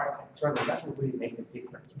is an artifact. It doesn't really make a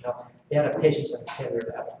difference. The adaptations at the cellular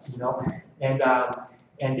level.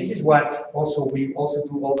 And this is what also we also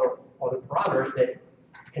do other parameters that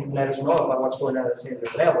can let us know about what's going on at the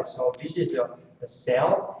cellular level. So this is the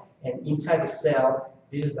cell, and inside the cell,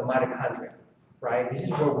 this is the mitochondria, right? This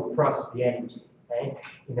is where we process the energy. Okay?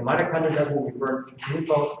 In the mitochondria, that's where we burn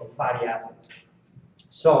glucose and fatty acids.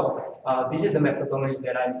 So this is the methodology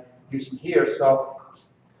that I'm using here. So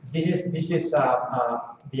this is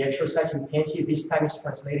the exercise intensity. This time is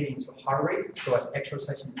translated into heart rate. So as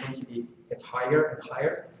exercise intensity gets higher and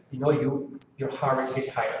higher, your heart rate gets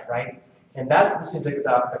higher, right? And this is the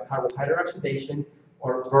carbohydrate oxidation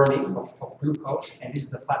or burning of glucose, and this is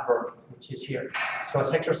the fat burning, which is here. So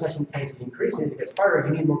as exercise intensity increases, it gets harder,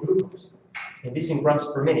 you need more glucose. And this in grams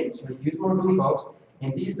per minute. So you use more glucose,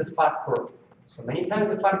 and this is the fat curve. So many times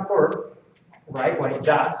the fat curve, right, when it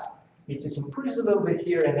does, it just increases a little bit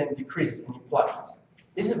here and then decreases and it plummets.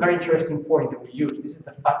 This is a very interesting point that we use. This is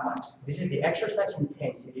the fat max. This is the exercise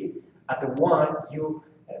intensity at the one you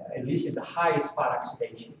elicit the highest fat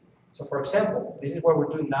oxidation. So for example, this is what we're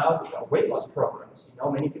doing now with our weight loss programs.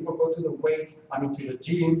 Many people go to the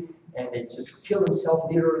gym, and they just kill themselves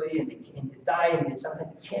literally, and they die, and then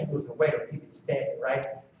sometimes they can't lose the weight or keep it steady, right?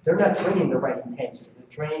 They're not training the right intensity. They're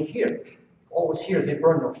training here. Always here, they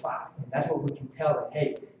burn no fat. And that's what we can tell them,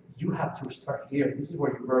 hey, you have to start here. This is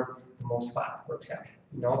where you burn the most fat, for example.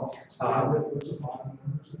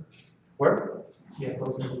 Where? Yeah,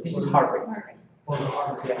 this is heart rate.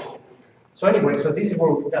 Yeah. So anyway, so this is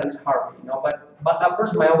where we got this heart rate, But that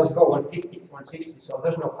person might always go 150, 160, so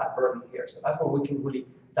there's no fat burning here. So that's where we can really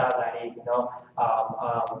dial that in,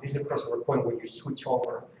 This is of course a point where you switch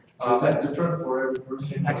over. So is that different for every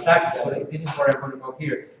person? Exactly. So this is where I'm going to go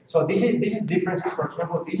here. So this is differences. For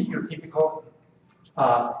example, this is your typical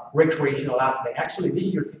recreational athlete. Actually, this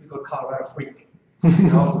is your typical Colorado freak, which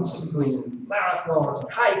is doing marathons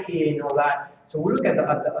and hiking and all that. So we look at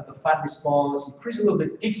the fat response, increase a little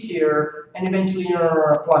bit, peaks here, and eventually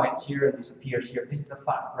plummets here and disappears here. This is the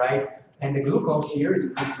fat, right? And the glucose here is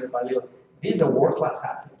increasing by little. This is a world-class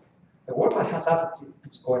athlete. The world-class athlete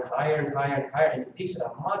is going higher and higher and higher, and it peaks at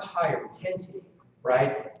a much higher intensity,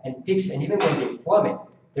 right? And peaks, and even when they plummet,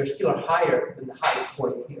 they're still higher than the highest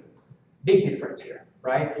point here. Big difference here,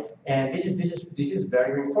 right? And this is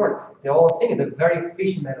very important. The whole thing, the very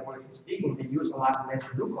efficient metabolically speaking, they use a lot less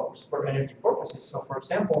glucose for energy purposes. So, for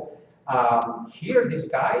example, here this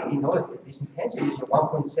guy, this intensity is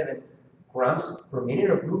 1.7 grams per minute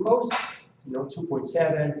of glucose.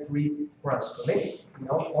 2.7, 3 grams per minute.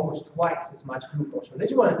 Almost twice as much glucose. So this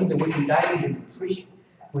is one of the things that we can dive into nutrition.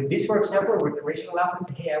 With this, for example, recreational athletes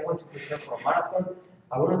say, hey, I want to prepare for a marathon.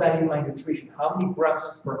 I want to dive into my nutrition. How many grams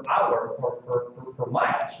per hour or per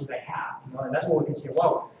mile should I have? And that's what we can say,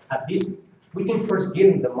 well, at least we can first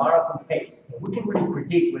give them the marathon pace. And we can really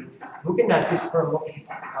predict with looking at this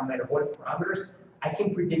metabolic parameters. I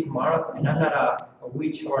can predict marathon, and I'm not a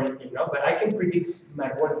witch or anything, but I can predict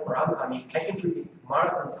metabolic parameters. I can predict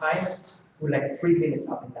marathon time with like 3 minutes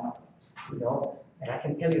up and down, and I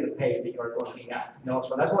can tell you the pace that you're going to be at,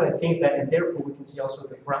 So that's one of the things that, and therefore we can see also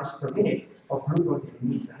the grams per minute of glucose that you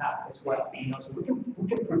need to have as well, So we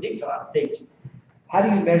can predict a lot of things. How do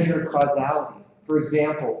you measure causality? For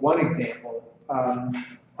example,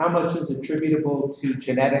 how much is attributable to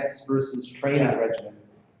genetics versus training regimen?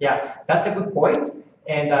 Yeah, that's a good point.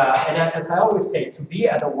 And as I always say, to be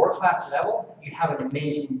at a world-class level, you have an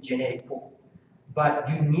amazing genetic pool, but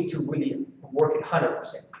you need to really work it 100%.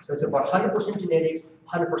 So it's about 100% genetics,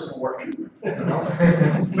 100% work. You know,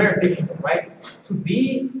 very difficult, right? To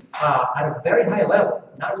be at a very high level,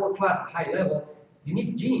 not world-class, high level, you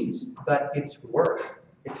need genes, but it's work.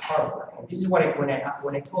 It's hard work. And this is what when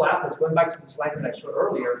I told athletes, going back to the slides that I showed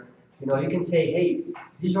earlier, you know, you can say, hey,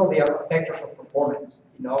 these are the factors of performance.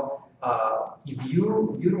 You know, if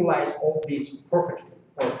you utilize all these perfectly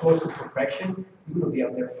or close to perfection, you're going to be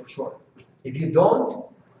out there for sure. If you don't,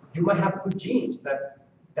 you might have good genes, but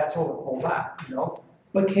that's all that, you know.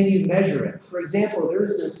 But can you measure it? For example,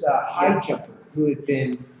 there's this high jumper who had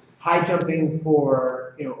been high jumping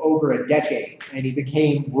for over a decade, and he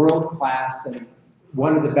became world class and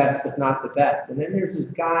one of the best, if not the best. And then there's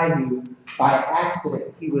this guy who, by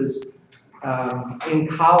accident, he was in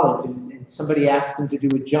college, and somebody asked him to do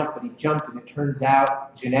a jump, and he jumped, and it turns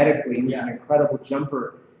out genetically he was an incredible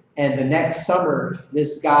jumper. And the next summer,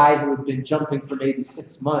 this guy who had been jumping for maybe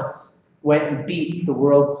 6 months went and beat the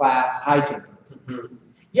world-class high jumper. Mm-hmm.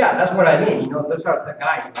 Yeah, that's what I mean. You know, those are the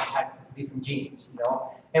guys that have different genes. You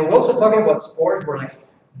know, and we're also talking about sports where, like,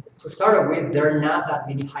 to start with, there are not that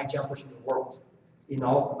many high jumpers in the world. You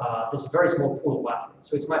know, there's a very small pool of athletes,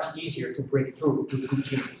 so it's much easier to break through with good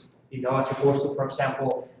genes. You know, as opposed to, for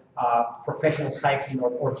example, professional cycling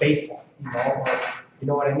or baseball. You know, or you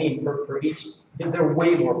know what I mean. For each, there are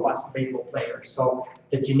way more baseball players, so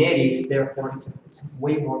the genetics, therefore, it's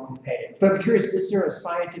way more competitive. But I'm curious, is there a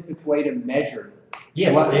scientific way to measure?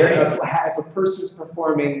 Yes, there is. If a person's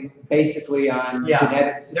performing basically on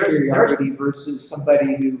genetic superiority versus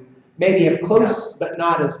somebody who maybe have close but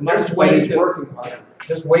not as much ways to working on it.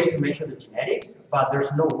 There's ways to measure the genetics, but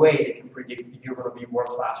there's no way they can predict if you're going to be world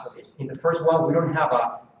class for this. In the first one, we don't have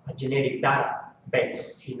a genetic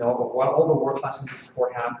database, you know, of what all the world class in this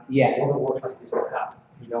sport have. Yeah. All the world class in this sport have.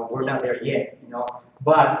 You know, we're not there yet, you know.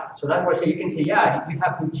 But so that's why you can say, yeah, if you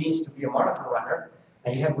have good genes to be a marathon runner,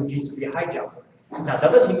 and you have good genes to be a high jumper. Now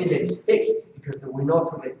that doesn't mean that it's fixed, because we know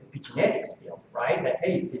through the epigenetics field, right, that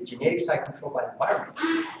hey, the genetics are controlled by the environment,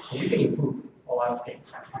 so you can improve a lot of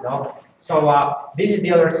things, you know. So this is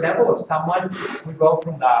the other example of someone who go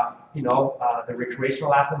from the the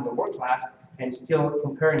recreational athlete in the world class, and still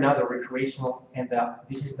comparing now the recreational and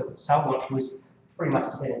this is the someone who's pretty much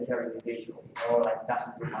a sedentary individual, you know, like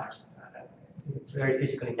doesn't do much, very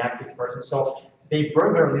physically inactive person. So they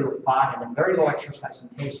burn very little fat and a very low exercise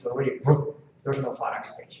intensity already. There's no fat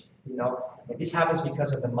oxidation, you know, and this happens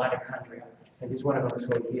because of the mitochondria, and this is what I'm going to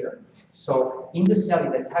show you here. So in the cell,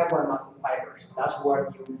 in the type 1 muscle fibers, that's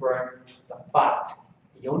where you burn the fat.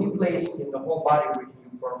 The only place in the whole body where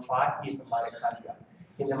you burn fat is the mitochondria.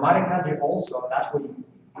 In the mitochondria also, that's where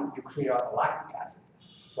you clear out the lactic acid,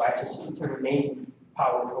 right? So it's an amazing,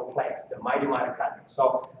 powerful place, the mighty mitochondria.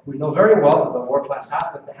 So we know very well that the world-class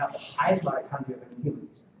athletes, they have the highest mitochondria in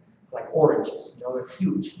humans. Like oranges, you know, they're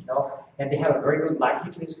huge, you know, and they have a very good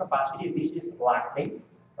lactate release capacity. This is lactate,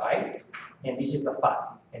 right? And this is the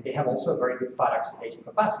fat. And they have also a very good fat oxidation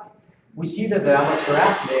capacity. We see that the amateur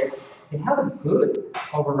athletes, they have a good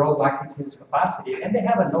overall lactate release capacity, and they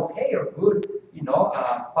have an okay or good, you know,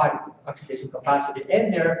 fat oxidation capacity,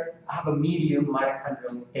 and they have a medium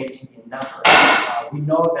mitochondrial intensity in numbers. We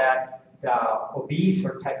know that the obese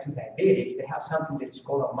or type 2 diabetics, they have something that is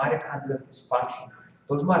called a mitochondrial dysfunction.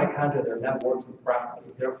 Those mitochondria, they're not working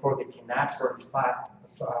properly, therefore they cannot burn fat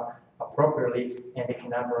appropriately, and they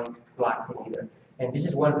cannot burn lactate either. And this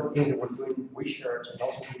is one of the things that we're doing research and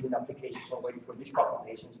also doing applications already for these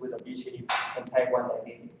populations with obesity and type 1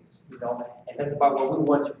 diabetes, you know. And that's about what we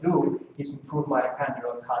want to do is improve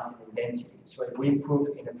mitochondrial content and density. So if we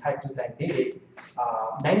improve in a type 2 diabetic,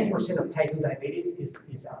 90% of type 2 diabetes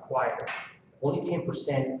is acquired. Only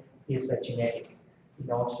 10% is genetic. You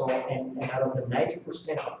know, so and out of the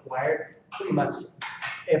 90% acquired, pretty much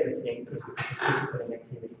everything is because of physical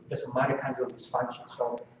inactivity. There's a mitochondrial dysfunction.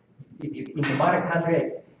 So if you, in the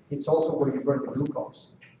mitochondria, it's also where you burn the glucose.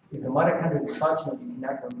 If the mitochondria is dysfunctional, you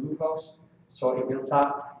cannot burn glucose, so it builds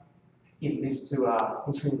up. It leads to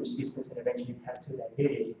insulin resistance and eventually type 2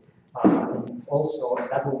 diabetes. And also, and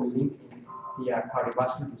that's what we link in the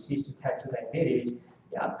cardiovascular disease to type 2 diabetes.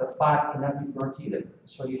 Yeah, the fat cannot be burnt either.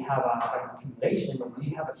 So you have an accumulation, and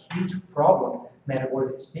you have a huge problem,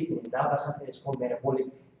 metabolically speaking. And now that's something that's called metabolic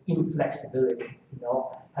inflexibility. You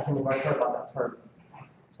know, has anybody heard about that term?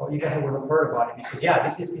 So you guys would have heard about it because yeah,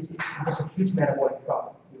 this is a huge metabolic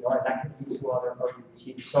problem. You know, and that can lead to other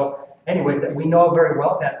diseases. So, anyways, that we know very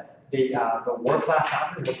well that the world-class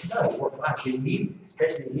athletes, not world-class, they lead,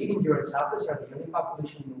 especially leading endurance athletes, are the only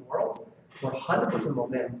population in the world where 100%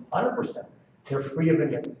 of them, 100%. they're free of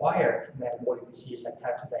any acquired metabolic disease like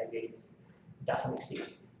type 2 diabetes. It doesn't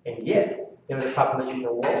exist. And yet, they're the population in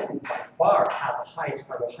the world who by far have the highest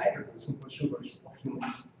carbohydrate and simple sugars of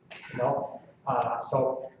humans. You know,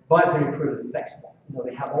 but they're incredibly flexible. You know,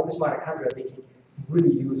 they have all these mitochondria they can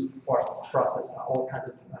really use for process all kinds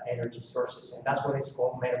of energy sources, and that's what it's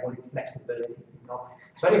called metabolic flexibility. You know,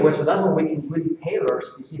 so anyway, so that's what we can really tailor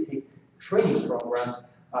specific training programs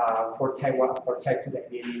for type 2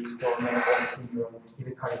 diabetes, for metabolic syndrome,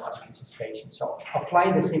 even cardiovascular disease patients. So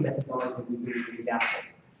applying the same methodology that we do with the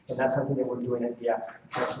athletes, and that's something that we're doing at the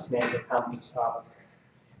Corrections Management Campus.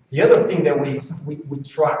 The other thing that we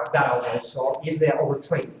track down also is the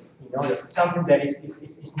overtraining. You know, there's something that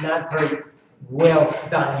is not very well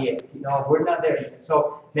done yet. You know, we're not there yet.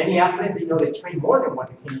 So many athletes, you know, they train more than what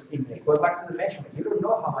they can simulate. Go back to the measurement. You don't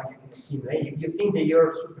know how much you can simulate. You think that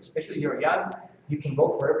you're, especially you're young, you can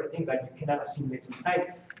go for everything, but you cannot assimilate sometimes.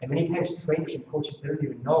 And many times trainers and coaches, they don't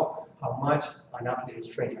even know how much an athlete is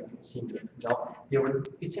trained and can assimilate. You know,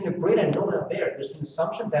 it's in a great unknown out there. There's an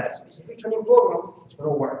assumption that a specific training program is going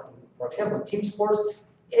to work. For example, in team sports,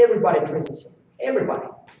 everybody trains the same. Everybody.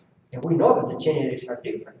 And we know that the genetics are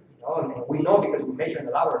different. You know, and we know because we measure in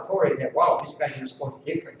the laboratory that, wow, this guy responds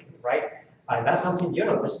differently, right? And that's something, you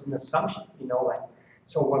know, this is an assumption, you know. And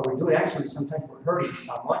so what we're doing actually, sometimes we're hurting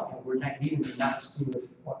someone and we're not giving enough stimulus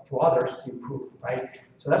to others to improve, right?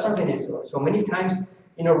 So that's something is, so many times,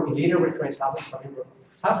 you know, leader recurrence happens, some people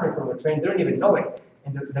suffering from a train, they don't even know it.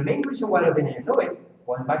 And the main reason why they didn't know it,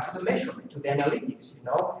 going back to the measurement, to the analytics, you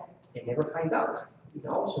know, they never find out, you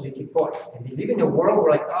know, so they keep going. And they live in a world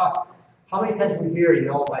where like, how many times we hear, you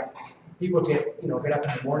know, like people get up in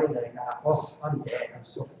the morning and they go, oh, I'm dead, I'm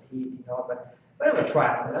so fatigued, you know, but I'm a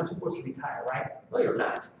triathlete, I'm supposed to be tired, right? No, you're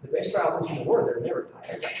not. The best triathletes in the world, they're never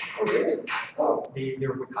tired. Like, oh, really? Oh,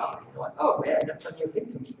 they're recovering. You're like, oh, man, that's a new thing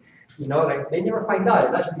to me. You know, like they never find out.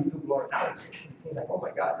 It's actually do blood analysis. And think like, oh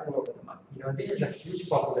my God, I don't know them up. You know, this is a huge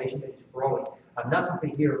population that is growing. I'm not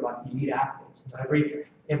talking here about elite athletes. You know,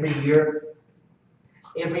 every year,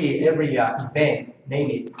 every event, name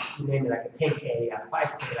it like a 10K, a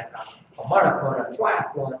 5K, like a marathon, a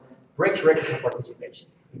triathlon, breaks records of participation.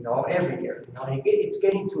 You know, every year. You know, and it's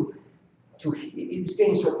getting it's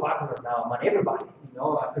getting so popular now among everybody. You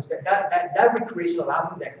know, because that recreational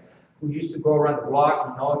athlete who used to go around the block,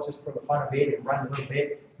 you know, just for the fun of it and run a little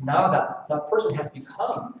bit. Now that person has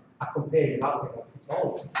become a competitive athlete of his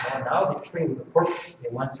own. You know, now they train with a purpose. They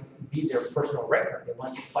want to be their personal record. They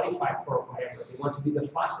want to qualify for whatever. They want to be the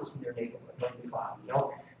fastest in their neighborhood, you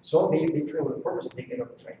know. So they train with a purpose and they get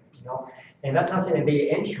overtrained, you know. And that's something that they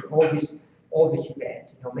ensure all these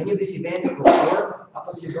events. You know, many of these events before, up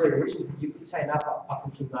until very recently, you could sign up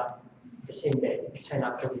until the same day. You could sign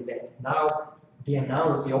up for the event. Now they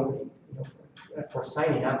announced the opening, you know, for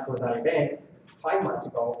signing up for that event 5 months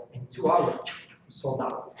ago. In 2 hours, sold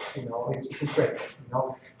out. You know, it's incredible. You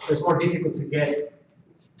know, so it's more difficult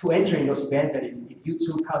to enter in those events. And if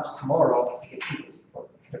YouTube comes tomorrow, to get tickets for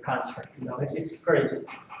the concert. You know, it's crazy.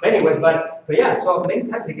 But anyways, but yeah. So many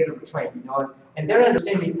times they get overtrained. You know, and they're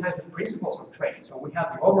understanding many times the principles of training. So we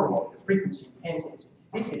have the overload, the frequency, intensity,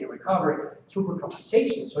 specificity, recovery,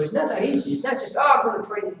 supercompensation. So it's not that easy. It's not just I'm going to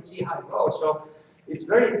train and see how it goes. So it's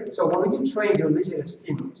so when you train, you're listening to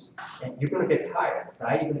stimulus, and you're going to get tired,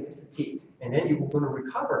 right? You're going to get fatigued, and then you're going to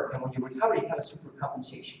recover. And when you recover, you have a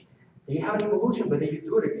supercompensation. Then you have an evolution, but then you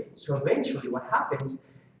do it again. So eventually, what happens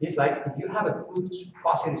is like if you have a good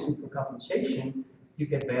positive supercompensation, you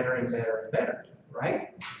get better and better and better,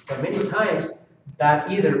 right? But many times that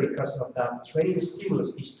either because of the training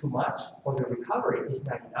stimulus is too much, or the recovery is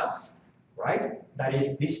not enough, right? That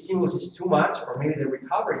is, this stimulus is too much, or maybe the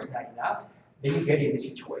recovery is not enough. Then you get in these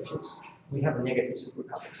situations. We have a negative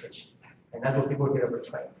supercompensation, and that's when people get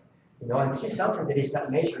overtrained. You know, and this is something that is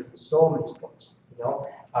not measured in so many sports. You know,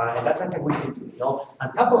 and that's something we can do. You know,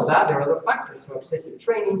 on top of that, there are other factors. So excessive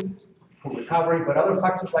training, poor recovery, but other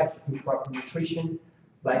factors like improper nutrition,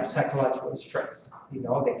 like psychological stress. You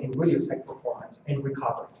know, they can really affect performance and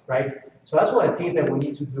recovery, right? So that's one of the things that we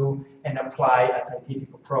need to do and apply a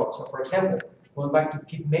scientific approach. So, for example, going back to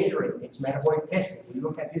keep measuring things, metabolic testing. We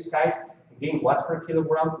look at these guys. Again, watts per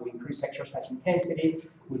kilogram, we increase exercise intensity.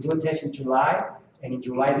 We do a test in July, and in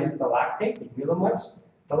July, this is the lactate in millimoles.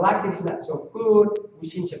 The lactate is not so good. We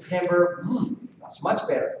see in September, that's much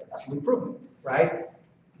better. That's an improvement, right?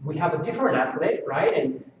 We have a different athlete, right?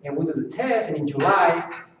 And we do the test, and in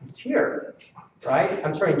July, it's here, right?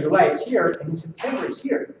 I'm sorry, in July, it's here, and in September, it's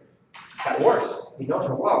here. Got worse. We know,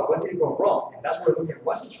 so wow, what did go wrong? And that's where we look at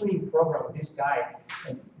what's the training program with this guy,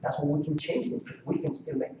 and that's what we can change things, because we can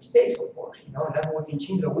still make mistakes, of course, you know, and that's what we can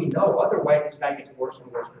change that we know. Otherwise, this guy gets worse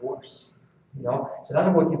and worse and worse. you know. So that's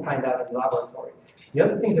what we can find out in the laboratory. The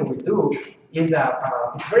other things that we do is that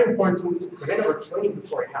it's very important to prevent overtraining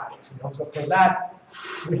before it happens, you know. So for that,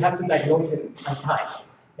 we have to diagnose it on time.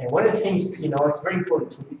 And one of the things, you know, it's very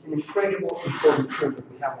important too. It's an incredible important tool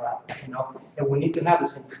that we have around us, you know, and we need to have the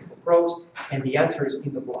scientific approach, and the answer is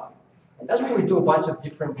in the blood. And that's where we do a bunch of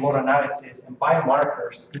different blood analysis and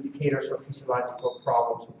biomarkers, indicators of physiological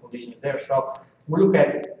problems or conditions there. So we look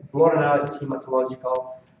at blood analysis,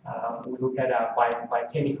 hematological, we look at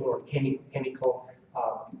biochemical or chemical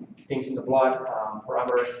things in the blood,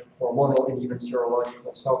 parameters, hormonal, and even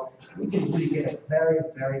serological. So we can really get a very,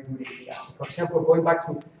 very good idea. So for example, going back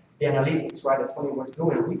to the analytics, right, that Tony was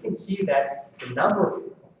doing, we can see that the number of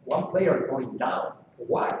one player going down.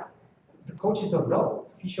 Why? The coaches don't know.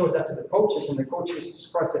 He shows that to the coaches, and the coaches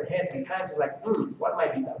scratch their heads sometimes. They're like, what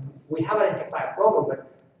might be that? We have identified a problem,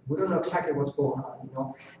 but we don't know exactly what's going on, you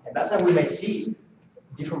know? And that's how we may see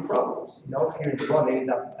different problems, you know, here in the blood, maybe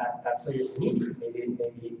that player is needed, maybe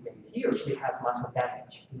he or she has muscle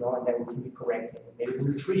damage, you know, and then we can be corrected. Maybe the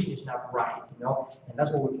nutrition is not right, you know, and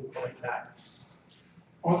that's what we can correct that.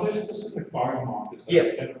 Are there specific biomarkers that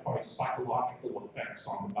Yes. identify psychological effects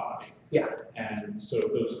on the body? Yeah. And so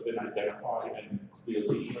those have been identified and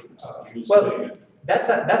clearly Well, elucidated. that's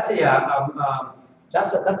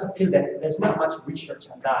a field that there's not much research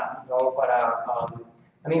on that, you know, but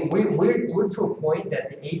I mean, we're to a point that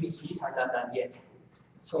the ABCs are not done yet.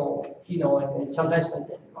 So, you know, and sometimes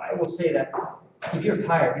I will say that if you're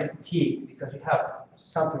tired, you're fatigued because you have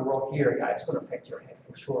something wrong here, yeah, it's going to affect your head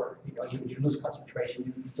for sure. You know, you lose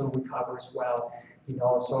concentration, you don't recover as well. You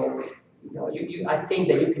know, so you know, I think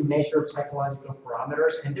that you can measure psychological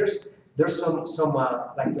parameters, and there's some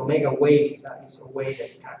like the omega wave is a way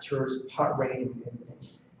that captures heart rate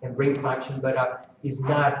and brain function, but it's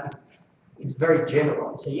not. It's very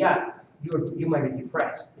general. So yeah, you might be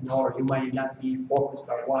depressed, you know, or you might not be focused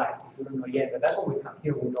on why. You don't know yet, but that's what we come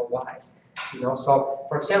here. We know why. You know, so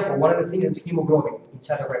for example, one of the things is hemoglobin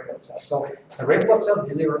inside the red blood cells. So the red blood cells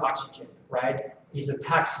deliver oxygen, right? Is a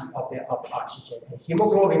taxi of the oxygen, and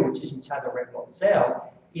hemoglobin, which is inside the red blood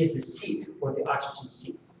cell, is the seat where the oxygen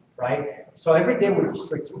sits, right? So every day we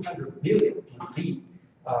destroy 200 billion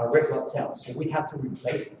red blood cells, so we have to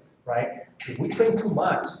replace them, right? If we train too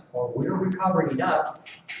much or we don't recover enough,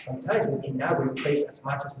 sometimes we cannot replace as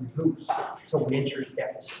much as we lose. So we enter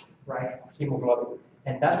deficit, right? Hemoglobin.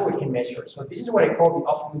 And that's what we can measure. So this is what I call the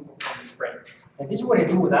optimum performance frame. And this is what I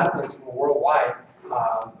do with athletes worldwide. You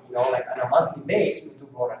know, like on a monthly basis, we do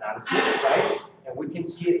blood analysis, right? And we can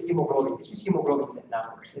see the hemoglobin. This is hemoglobin in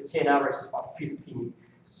numbers. Let's say an average is about 15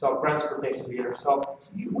 grams per deciliter. So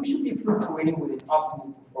we should be fluctuating within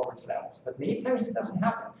optimal performance levels. But many times it doesn't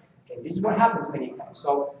happen. And this is what happens many times.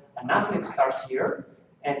 So an athlete starts here,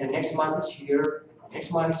 and the next month is here, and the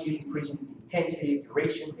next month is increasing intensity,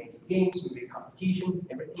 duration, maybe games, maybe competition,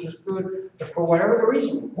 everything is good. But for whatever the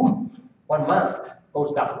reason, boom, 1 month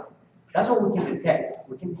goes down. That's what we can detect.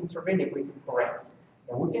 We can intervene if we can correct.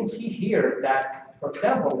 And we can see here that, for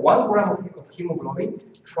example, 1 gram of hemoglobin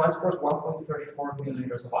transports 1.34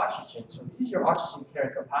 milliliters of oxygen. So this is your oxygen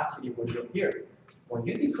carrying capacity when you're here. When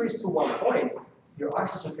you decrease to 1 point, your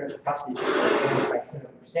oxygen carrying capacity is by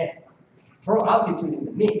 7%. Throw altitude in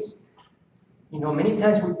the mix. You know, many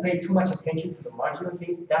times we pay too much attention to the marginal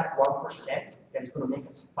things, that 1% that is going to make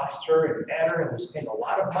us faster and better, and we spend a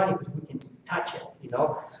lot of money because we can touch it, you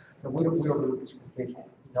know, but we don't do this completely,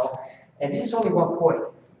 you know. And this is only 1 point,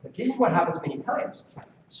 but this is what happens many times.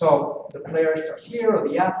 So the player starts here, or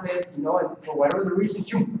the athlete, you know, and for whatever the reason,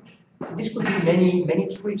 this could be many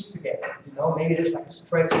trips together, you know. Maybe there's like a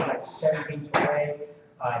stretch like 7 games away,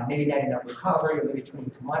 maybe not enough recovery, or maybe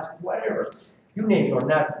training too much, whatever. You name it, or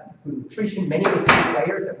not good nutrition. Many of the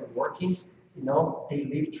players that were working, you know, they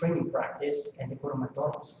leave training practice and they go to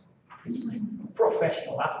McDonald's.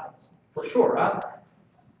 Professional athletes, for sure, huh?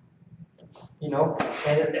 You know,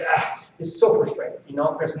 and it's so frustrating, you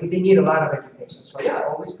know, because they need a lot of education. So yeah,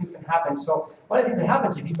 all these things can happen. So one of the things that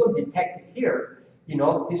happens, if you don't detect it here, you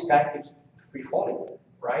know, this guy keeps free falling,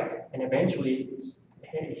 right? And eventually it's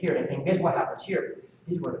here. And guess what happens here?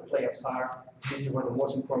 This is where the playoffs are. This is where the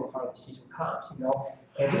most important part of the season comes, you know.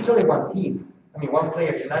 And there's only one team. I mean, one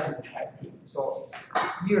player is not an entire team. So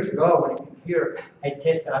years ago, when I came here, I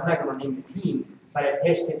tested, I'm not going to name the team, but I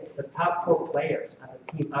tested the top 4 players on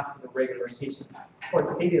the team after the regular season.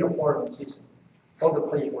 Or they did a horrible season. All the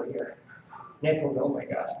players were here. And I told them, oh my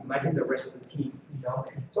gosh, imagine the rest of the team, you know.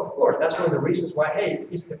 So of course, that's one of the reasons why, hey,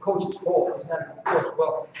 it's the coach's fault. It's not the coach.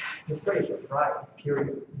 Well, the players are right,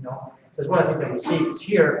 period, you know. So it's one of the things that we see is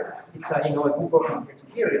here, it's, you know, if we go from here to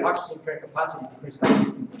here, the oxygen carrying capacity decreases by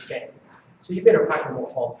 15%. So you better pack them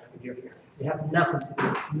all home if you're here. They have nothing to do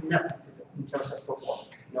in terms of football.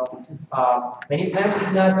 Many times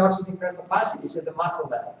it's not oxygen capacity, it's at the muscle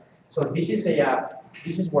level. So this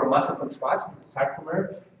is where muscle contracts. This is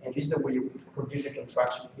sarcomere, and this is where you produce a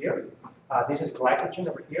contraction here. This is glycogen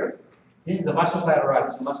over here. This is the muscle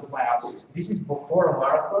lateralis, muscle biopsies. This is before a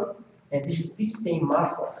marathon, and this is the same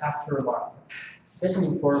muscle after a marathon. There's an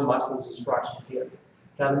important muscle destruction here.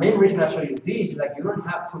 Now, the main reason I show you this is like you don't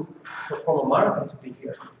have to perform a marathon to be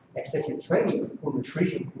here. Excessive training, poor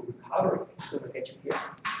nutrition, poor recovery is going to get you here,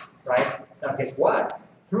 right? Now, guess what?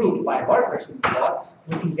 Through biomarkers in the blood,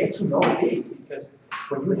 we can get to know this because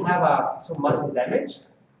when you have some muscle damage,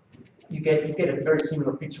 you get a very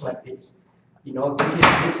similar picture like this. This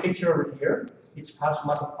is this picture over here. It's past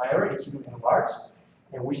muscle fiber. It's even enlarged,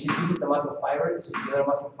 and we see this is the muscle fiber. This is the other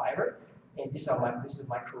muscle fiber, and this is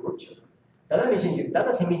micro rupture. That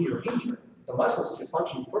doesn't mean you're injured. The muscles still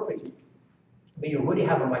function perfectly, but you already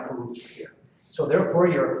have a micro rupture here. So therefore,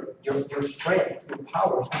 your strength, your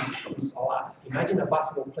power is going to decrease a lot. Imagine a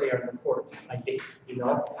basketball player in the court like this.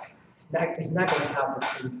 It's not going to have the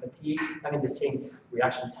same fatigue, the same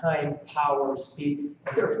reaction time, power, speed.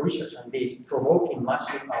 And there's research on this, provoking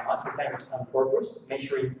muscle damage on purpose,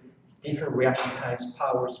 measuring different reaction times,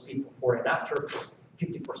 power, speed before and after,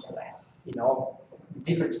 50% less.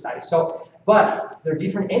 Different studies. But there are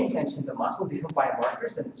different enzymes in the muscle, different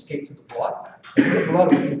biomarkers that escape to the blood. And in the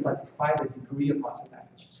blood, we can quantify the degree of muscle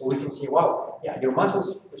damage. So we can say, wow, yeah, your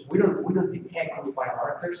muscles, because we don't detect any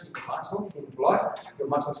biomarkers in the muscle, in the blood, your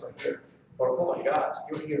muscles are here. Or, oh my gosh,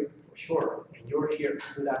 you're here for sure, and you're here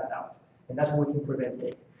without a doubt. And that's what we can prevent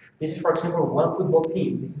it. This is, for example, one football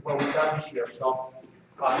team. This is what we've done this year. So,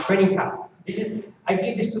 training camp. I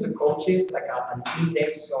give this to the coaches, like an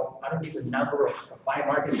index, so I don't give the number of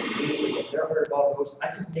biomarkers they've never heard about those. I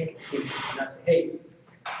just make it simple, and I say, hey,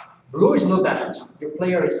 blue is no damage. Your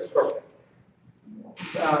player is perfect.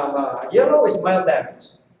 Yellow is mild damage.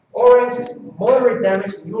 Orange is moderate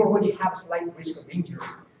damage, and you already have a slight risk of injury.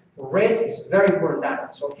 Red is very important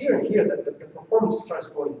damage. So here and here, the performance starts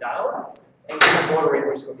going down, and you have moderate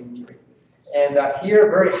risk of injury. And here,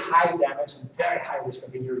 very high damage and very high risk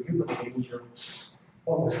of injury. You're going to get injured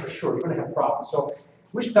almost for sure. You're going to have problems. So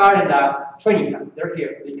we started training camp. They're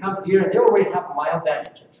here. They come here, and they already have mild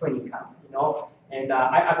damage at training camp. And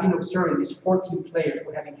I've been observing these 14 players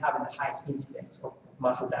who have been having the highest incidence of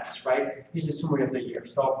muscle damage. Right? This is the summary of the year.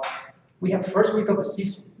 So we have first week of the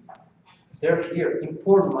season. They're here.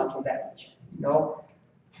 Important muscle damage.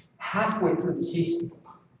 Halfway through the season.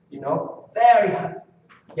 Very high.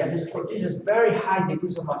 Yeah, this is very high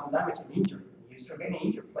degrees of muscle damage and injury. You start getting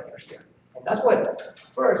injured players here. And that's what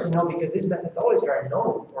first, because these methodologies are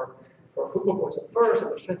known for football coaches at first,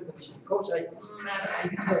 or strength and conditioning coach, I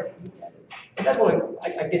and that's why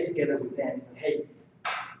I get together with them and hey,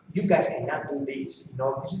 you guys cannot do this.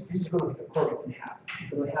 This is going to be the core you're going to have.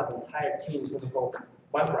 You're going to have the entire team is going to go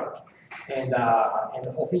one route. And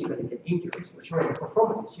the whole thing, you're going to get injuries. We're showing the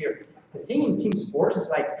performances here. The thing in team sports is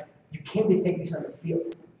like, you can't detect this on the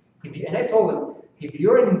field. And I told them, if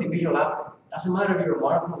you're an individual athlete, doesn't matter if you're a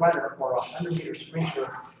marathon runner or a 100-meter sprinter,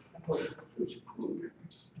 I told you, you're screwed.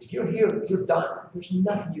 If you're here, you're done. There's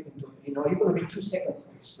nothing you can do. You're going to be 2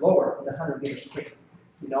 seconds slower in a 100-meter sprint.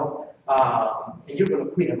 And you're going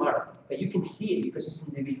to quit a marathon. But you can see it because it's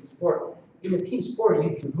an individual sport. In a team sport,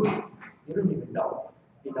 you can lose it. You don't even know.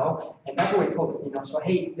 And that's what I told them, so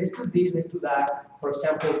hey, let's do this, let's do that. For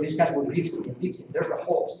example, these guys were lifting and lifting. There's a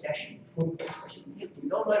whole obsession in football, especially lifting,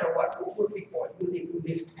 no matter what, who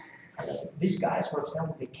lift. And these guys, for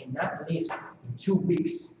example, they cannot lift in 2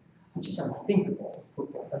 weeks, which is unthinkable in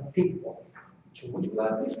football, unthinkable. 2 weeks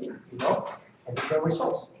without lifting, and these are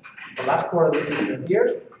results. The last quarter of the season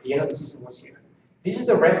here, the end of the season was here. This is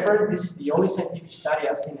the reference, this is the only scientific study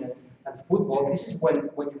I've seen in football. This is when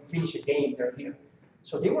you finish a game, they're here.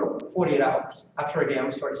 So they were 48 hours after a game,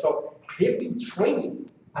 I'm sorry. So they've been training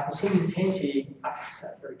at the same intensity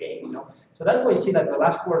after a game, So that's why you see that the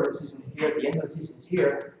last quarter of the season is here, the end of the season is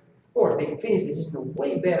here. Of course, they finished the season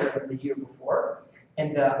way better than the year before,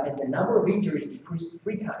 and the number of injuries decreased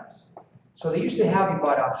 3 times. So they used to have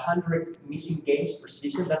about 100 missing games per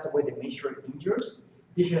season. That's the way they measure injuries.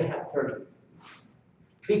 They should have 30.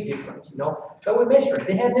 Big difference, But we measure it.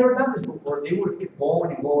 They had never done this before. They would have kept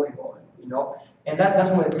going and going and going, And that's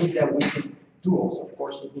one of the things that we can do also, of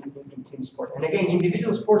course, in team sports. And again,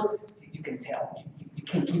 individual sports, you can tell. You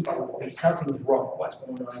can't keep up with it. Something is wrong. What's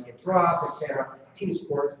going on? Get dropped, etc. Team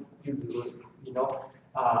sports, you do it,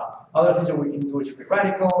 Other things that we can do is free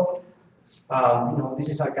radicals. This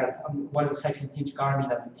is like one of the cycling teams, Garmin,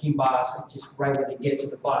 at the team bus. It's just right when they get to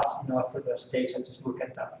the bus, after the stage, and just look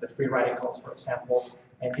at the free radicals, for example.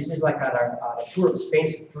 And this is like a Tour of Spain,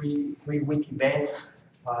 it's a three-week event.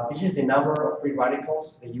 This is the number of free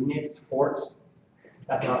radicals, the units, sports.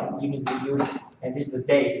 That's how units they use, and this is the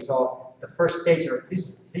day. So the first stage,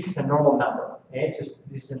 this is a normal number. Okay?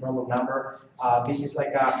 This is a normal number. This is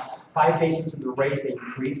like 5 days into the race, they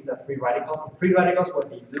increase the free radicals. The free radicals, what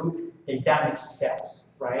they do, they damage cells,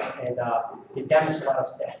 right? And they damage a lot of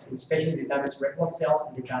cells, and especially they damage red blood cells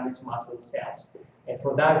and they damage muscle cells. And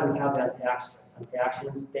for that, we have the antioxidants.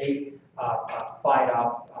 Antioxidants, they fight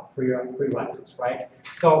off free radicals, right?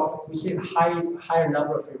 So we see a higher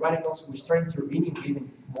number of free radicals. We start intervening,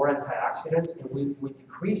 giving more antioxidants, and we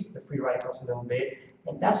decrease the free radicals a little bit.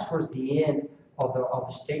 And that's towards the end of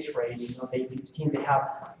the stage race. You know, day 15, they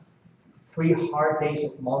have 3 hard days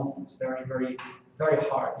of mountains, very, very, very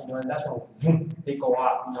hard. You know, and that's when they go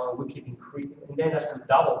up. You know, and we keep increasing, and then that's when we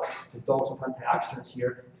double the dose of antioxidants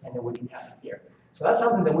here, and then we can have it here. So that's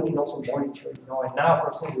something that we can also monitor, you know, and now, for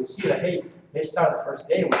example, we see that, hey, they start the first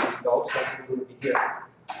day with this dose, so they're going to be here.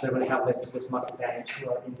 They're going to have less muscle damage,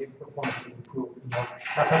 and their performance will improve, you know.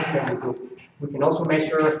 That's something that we do. We can also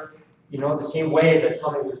measure, you know, the same way that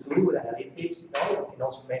Tommy was doing with analytics, you know, we can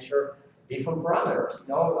also measure different parameters, you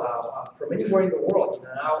know, from anywhere in the world. You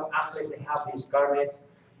know, now athletes, they have these garments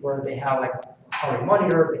where they have like a heart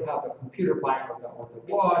monitor, they have a computer bike or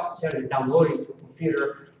the watch, etc. They download it to a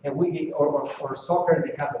computer. And we get, or soccer,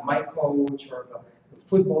 they have the My Coach, or the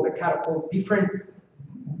football, the catapult, different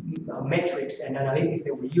metrics and analytics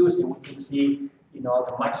that we use, and we can see, you know,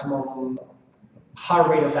 the maximum heart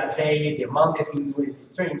rate of that day, the amount that we do in the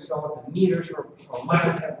training zones, the meters or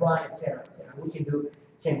miles have run, etc., etc. We can do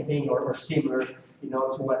the same thing or similar, you know,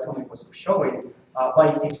 to what Tommy was showing,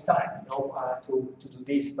 but it takes time, you know, to do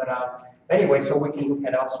this. But anyway, so we can look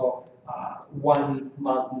at also one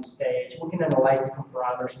mountain stage. We can analyze different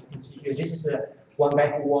parameters. You can see here, this is one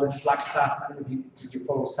guy who won Flagstaff. I don't know if you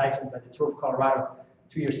follow cycling, but the Tour of Colorado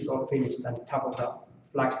 2 years ago finished on top of the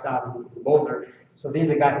Flagstaff in Boulder. So this is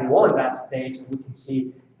the guy who won that stage, and we can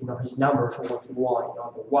see, you know, his numbers for what he won. You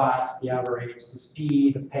know, the watts, the average, the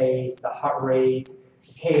speed, the pace, the heart rate,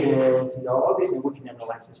 the cadence, you know, all these, and we can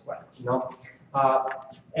analyze as well. You know,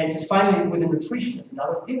 and just finally with the nutrition, it's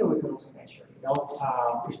another thing that we can also measure. You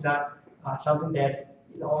know, it's not something that,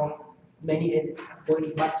 you know, many,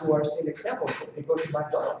 going back to our same example, they go to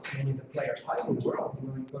McDonald's, many of the players, how in the world, you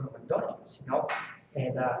know, you go to McDonald's, you know,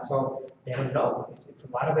 and so they don't know, it's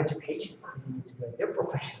a lot of education, you need to do, they're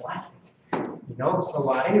professional athletes, you know, so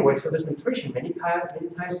anyway, so there's nutrition, many times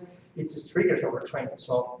it's just triggers overtraining,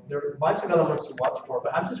 so there are a bunch of elements to watch for,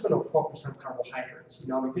 but I'm just going to focus on carbohydrates, you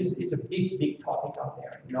know, because it's a big topic out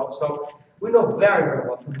there, you know, so we know very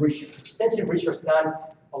well from research, extensive research done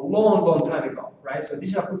a long time ago, right? So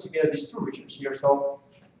these are put together, these 2 research here. So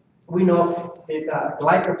we know that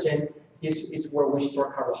glycogen is where we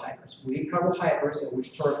store carbohydrates. We eat carbohydrates and we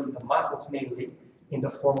store them in the muscles mainly in the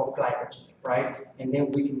form of glycogen, right? And then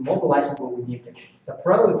we can mobilize it when we need it. The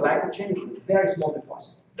problem with glycogen is a very small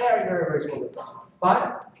deposit, very small deposit.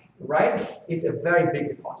 Fat, right, is a very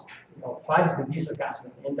big deposit. You know, fat is the diesel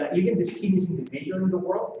gasoline, and even the skinniest individual in the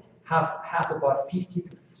world has about 50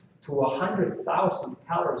 to 100,000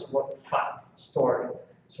 calories worth of fat stored.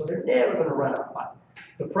 So they're never going to run out of fat.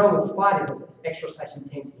 The problem with fat is as exercise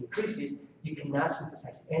intensity increases, you cannot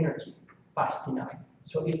synthesize energy fast enough.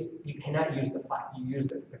 So you cannot use the fat, you use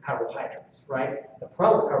the carbohydrates, right? The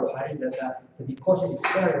problem with carbohydrates is that the deposit is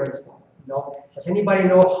very small. You know, does anybody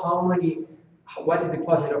know what's the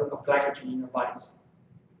deposit of glycogen in your bodies?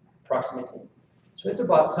 Approximately. So it's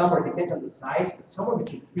about somewhere, depends on the size, but somewhere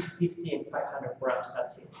between 350 and 500 grams,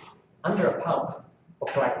 that's it. Under a pound of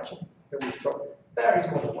glycogen that we store. Very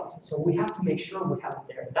small deposit. So we have to make sure we have it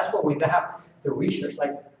there. That's what we have the research,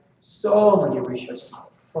 like so many research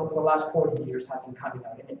from the last 40 years have been coming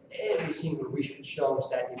out. And every single research shows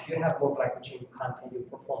that if you have low glycogen content, your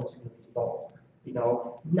performance is going to be low. You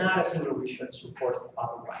know, not a single research supports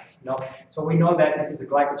otherwise. You know, so we know that this is a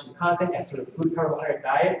glycogen content and sort of good carbohydrate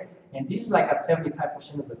diet. And this is like a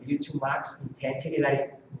 75% of the VO2 max intensity that is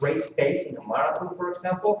race-based in a marathon, for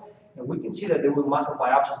example. And we can see that there were muscle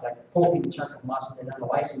biopsies, like poking a chunk of muscle and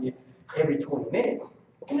analyzing it every 20 minutes.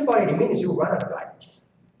 In about 80 minutes, you'll run out of glycogen.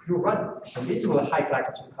 You'll run. And this is with a high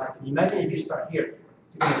glycogen content. Imagine if you start here,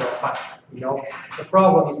 you're going to go faster. You know, the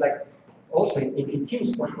problem is like also in team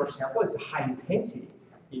sports, for example, it's a high intensity.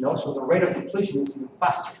 You know, so the rate of depletion is even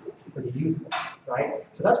faster because you use more, right?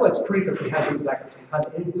 So that's why it's critical to have good glycogen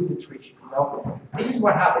content and good nutrition. You know, this is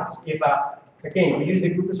what happens if again we use the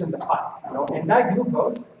glucose and the fat. You know, and that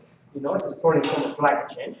glucose, you know, is stored in form of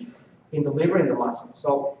glycogen in the liver and the muscle.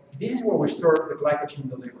 So this is where we store the glycogen in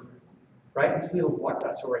the liver, right? This little blood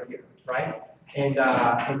that's over here, right? and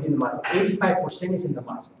in the muscle. 85% is in the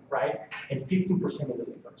muscle, right? And 15% in the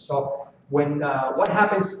liver. So when what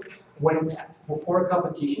happens when before a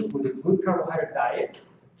competition with a good carbohydrate diet,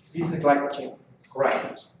 this is the glycogen,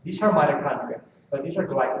 correct? These are mitochondria, but these are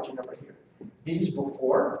glycogen over here. This is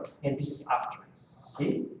before, and this is after.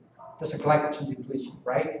 See? There's a glycogen depletion,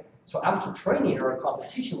 right? So after training or a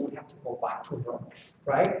competition, we have to go back to normal,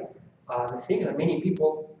 right? The thing that many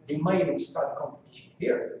people, they might even start the competition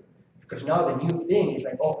here. Because now the new thing is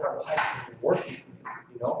like, oh, carbohydrates is working,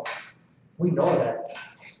 you know? We know that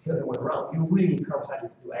it's the other way around. You really need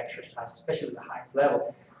carbohydrates to do exercise, especially at the highest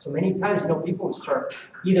level. So many times, you know, people start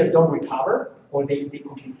either don't recover or they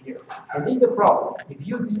compete here. And this is the problem.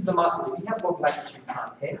 This is the muscle, if you have low glycogen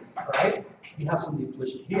content, right, you have some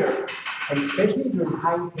depletion here. And especially during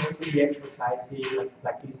high intensity exercises,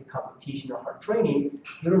 like it is a competition or hard training,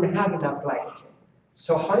 you don't have enough glycogen.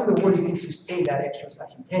 So how in the world you can sustain that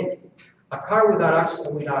exercise intensity? A car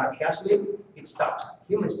without gasoline, it stops.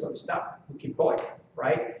 Humans don't stop. We keep going,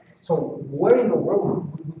 right? So where in the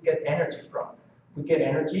world would we get energy from? We get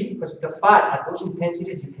energy because the fat at those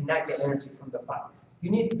intensities, you cannot get energy from the fat. You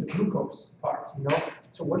need the glucose part, you know?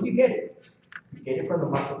 So where do you get it? You get it from the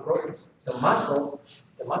muscle protein. The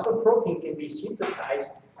muscle protein can be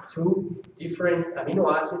synthesized to different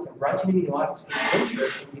amino acids and branching amino acids in nature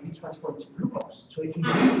and can be transformed to glucose. So it can be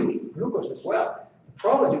used glucose as well. The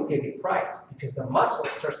problem is you pay the price because the muscle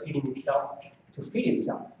starts eating itself to feed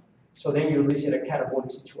itself. So then you reach a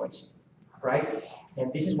catabolic situation, right?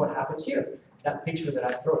 And this is what happens here. That picture that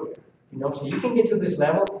I throw here, you know. So you can get to this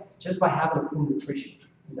level just by having a good nutrition,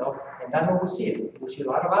 you know. And that's what we see. We see a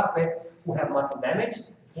lot of athletes who have muscle damage.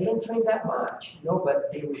 They don't train that much, you know,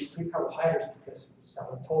 but they restrict carbohydrates because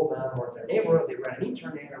someone told them or their neighbor, they read an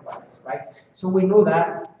internet or whatever, right? So we know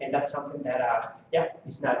that, and that's something that, yeah,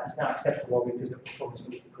 it's not acceptable because the performance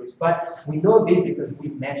will decrease. But we know this because we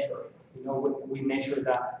measure, you know, we measure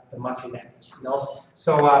the muscle damage, you know.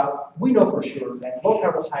 So we know for sure that low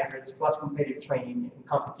carbohydrates plus competitive training and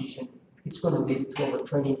competition, it's going to lead to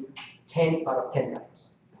overtraining 10 out of 10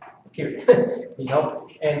 times. Period. You know,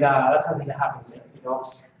 and that's something that happens there. You know,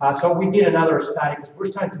 so we did another study because we're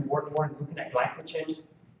starting to work more on looking at glycogen.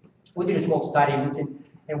 We did a small study looking,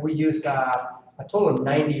 and we used a total of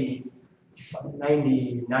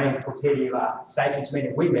 99 competitive cycles men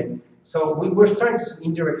and women. So we were starting to some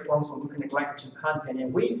indirect forms of looking at glycogen content,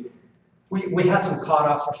 and we had some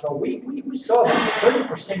cutoffs or so. We saw that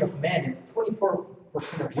 30% of men and 24%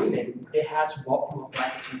 of women, they had suboptimal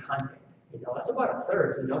glycogen content. You know, that's about a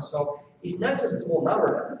third, you know, so it's not just a small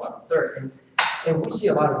number, that's about a third. And we see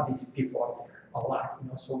a lot of these people out there, a lot, you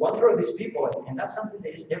know. So 1/3 of these people, and that's something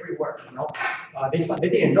that is everywhere, you know. They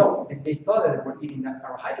didn't know, they thought that they were eating that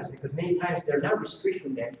carbohydrates because many times they're not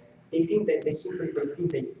restricting them. They think that they think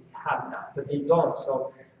they have enough, but they don't.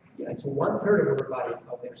 So yeah, it's 1/3 of everybody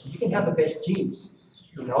out there. So you can have the best genes,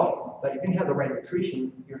 you know, but if you don't have the right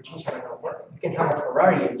nutrition, your genes are not going to work. You can have a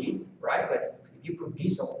Ferrari engine, right? But if you put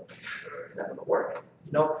diesel, it's not going to work.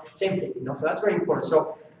 You know, same thing. You know, so that's very important.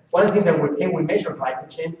 So one of the things that we measure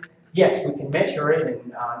glycogen. Yes, we can measure it,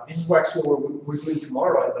 and this is what actually we're doing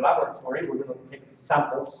tomorrow in the laboratory. We're going to take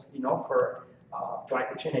samples, you know, for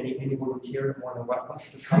glycogen. Any volunteer more than welcome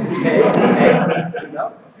to come. You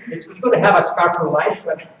know, it's going to have a scar for life,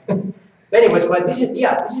 but. Anyways, but this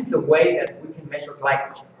is the way that we can measure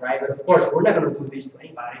glycogen, right? But of course, we're not going to do this to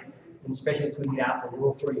anybody, and especially to the athlete.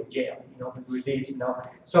 We'll throw you in jail, you know, to do this, you know.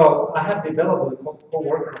 So I have developed with a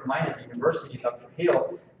co-worker of mine at the university, Dr.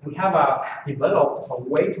 Hill. We have developed a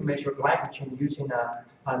way to measure glycogen using a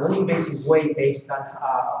non-invasive way based on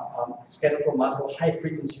skeletal muscle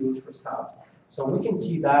high-frequency ultrasound. So we can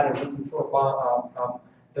see that, and we can throw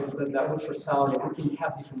the ultrasound, and we can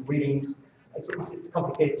have different readings. It's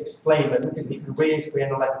complicated to explain, but we can different readings. We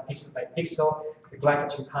analyze it pixel by pixel, the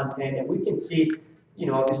glycogen content, and we can see, you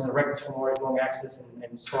know, this is the rectus femoris long axis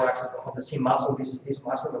and short axis of the same muscle. This is this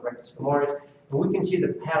muscle, the rectus femoris, and we can see the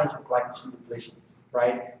patterns of glycogen depletion,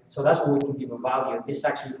 right? So that's what we can give a value. This is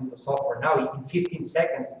actually from the software. Now, in 15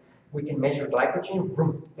 seconds, we can measure glycogen,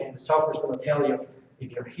 and the software is going to tell you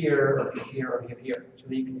if you're here, or you're here, or you're here, so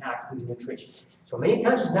that you can act with nutrition. So many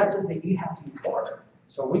times it's not just that you have to eat more.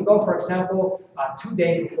 So we go, for example, 2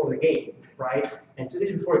 days before the game, right? And 2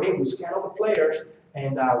 days before the game, we scan all the players,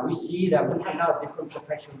 and we see that we have now different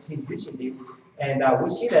professional teams using this, and we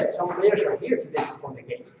see that some players are here 2 days before the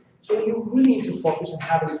game. So you really need to focus on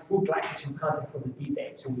having full glycogen content for the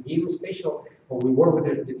D-Day. So we give them special, or we work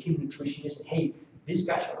with the team nutritionist, and hey, these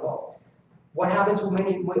guys are low. What happens with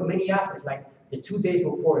many athletes, like the 2 days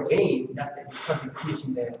before a game, that's they start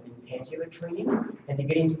decreasing the intensity of the training, and they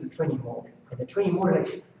get into the training mode. And the training mode,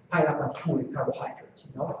 like, pile up on food and carbohydrates,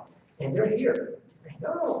 and they're here.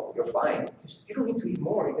 No, you're fine. Just, you don't need to eat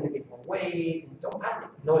more. You're going to get more weight. And don't panic.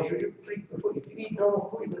 You're pretty good food. If you eat normal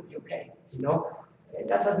food, you're going to be okay. And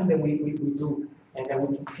that's something that we do, and then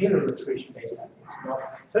we can tailor nutrition based on this.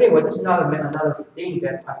 So anyway, this is another thing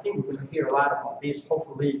that I think we're going to hear a lot about this,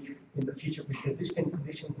 hopefully in the future, because this can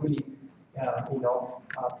really, do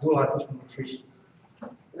a lot of things with nutrition.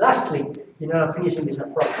 Lastly, finishing this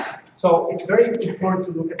approach. So it's very important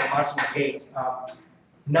to look at the marginal gains.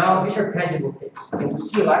 Now, these are tangible things, and we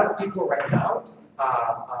see a lot of people right now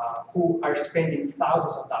who are spending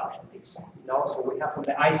thousands of dollars on this. So we have from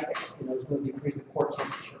the ice baths, it's going to decrease the core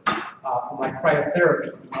temperature. From my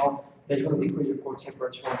cryotherapy, that's going to decrease the core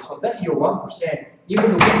temperature. So that's your 1%, even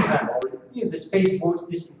the wintertime, or the space boots,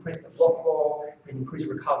 this increase the blood flow, and increase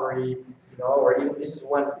recovery, or even this is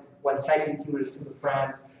one cycling team to the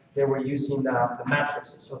France, they were using the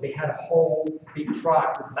mattresses. So they had a whole big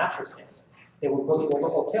truck with mattresses. They would go to all the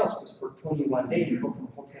hotels, because for 21 days, you go from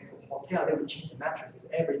hotel to hotel, they would change the mattresses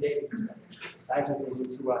every day, because the cyclists they need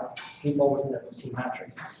to sleep always in the same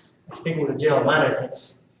mattress. Speaking with the general manager,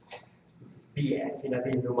 it's BS, they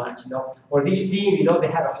didn't do much, Or this team, they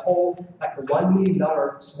had a whole, like a $1 million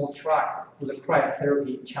small truck with a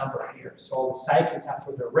cryotherapy chamber here. So the cyclists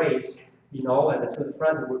after the race, and the Tour de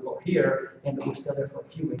France would go here, and they would stay there for a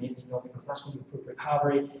few minutes, because that's going to improve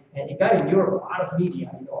recovery. And it got in Europe a lot of media,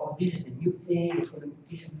 this is the new thing,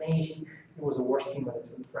 it's amazing. It was the worst team on the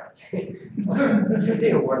Tour de France. It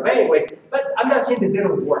didn't work. But anyways, I'm not saying that they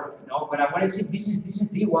don't work, but I want to say this is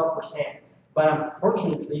the 1%. But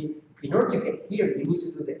unfortunately, in order to get here, you need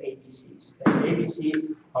to do the ABCs. The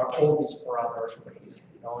ABCs are all these parameters over here.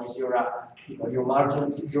 Is your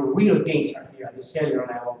margin, your real gains are here at the cellular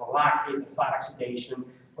level, the lactate, the fat oxidation,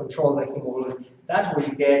 control the hemoglobin. That's where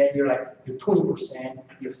you get here, like your 20%,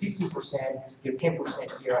 your 15%, your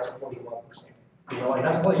 10% here as 41%. And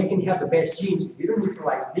that's why you can have the best genes. You don't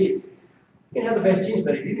utilize this. You can have the best genes,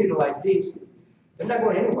 but if you utilize this, they're not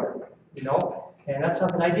going anywhere. And that's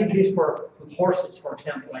something I did this with horses, for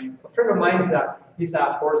example. Like a friend of mine is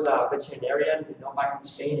a horse veterinarian, back in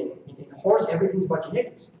Spain. And in horse, everything's about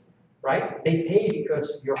genetics, right? They pay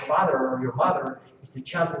because your father or your mother is the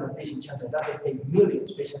champion of this and champion of that. They pay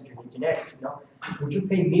millions based on your genetics. Would you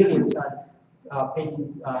pay millions on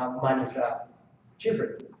paying money as a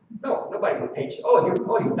children? No, nobody would pay. Your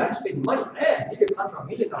dad's paying money. Man, give a contract, $1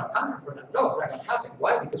 million contract for that. No, it's not going to happen.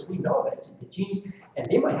 Why? Because we know that the genes, and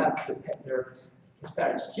they might have their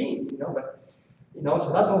Hispanic genes, but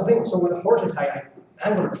so that's the whole thing. So with the horses,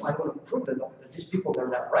 I'm going to prove that these people they're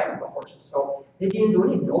not right with the horses. So they didn't do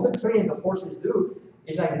anything. All the training the horses do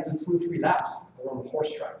is like they do 2 or 3 laps around the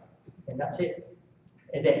horse track, and that's it.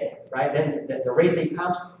 A day, right? Then the race day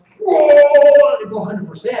comes. Whoa, they go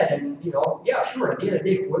 100%, and yeah, sure. At the end of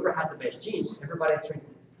the day, whoever has the best genes, everybody trains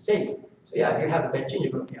the same. So yeah, if you have the best genes,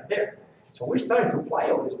 you're going to be out there. So we started to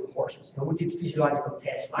apply all this with horses. And we did physiological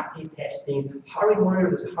tests, lactate testing, heart rate monitor.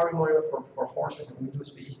 There's a heart rate monitor for horses, and we do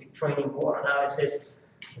specific training, water analysis.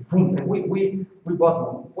 Boom, and we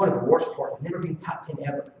bought one of the worst horses, never been top 10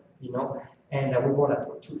 ever, And we bought it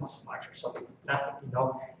for $2,000 or something, nothing,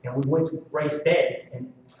 And we went to race day,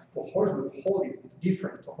 and the horse would hold it. It's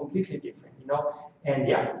different, completely different, And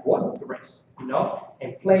yeah, we won the race, And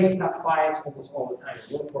placed top 5 almost all the time.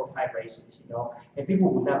 Won 4 or 5 races, And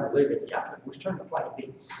people would not believe it. Yeah, we're starting to apply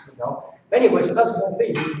this, But anyway, so that's the whole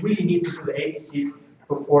thing. You really need to do the ABCs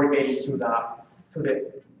before it gets to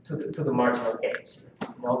the marginal gains,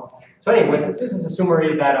 So anyways, this is a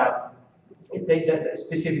summary that the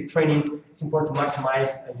specific training, it's important to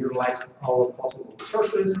maximize and utilize all the possible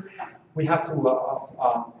resources. We have to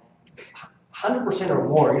 100% or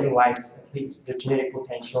more utilize at least the genetic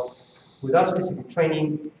potential. Without specific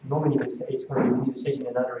training, no minimization, it's going to be minimization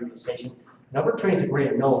and underutilization. Number training is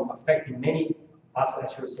already known, affecting many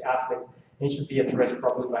athletes, and it should be addressed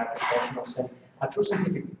properly by professionals. And a true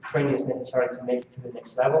scientific training is necessary to make it to the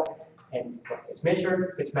next level. And it's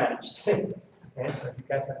measured, it's managed. Okay, so if you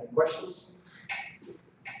guys have any questions.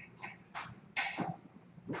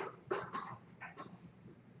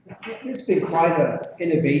 There's been quite an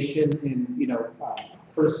innovation in,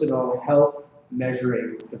 personal health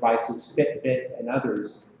measuring devices, Fitbit and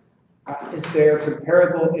others. Is there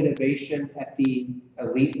comparable innovation at the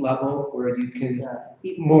elite level where you can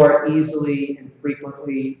more easily and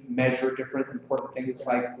frequently measure different important things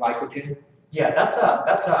like glycogen? Yeah, that's what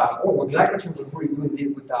glycogen was really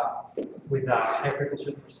doing with high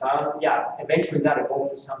frequency ultrasound. Yeah, eventually that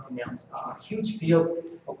evolved to something else. A huge field,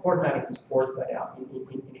 of course not in sport, but in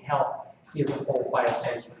health, is the whole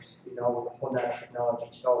biosensors, with the whole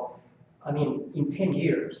nanotechnology. So, I mean, in 10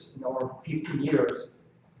 years, or 15 years,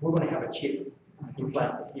 we're going to have a chip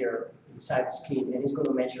implanted here inside the skin, and it's going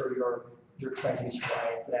to measure your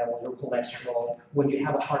triglyceride level, your cholesterol. When you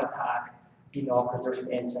have a heart attack, you know, because there's some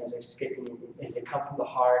enzymes escaping and they come from the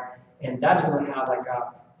heart, and that's going to have like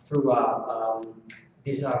through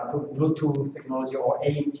Bluetooth technology or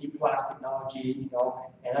AMT plus technology, you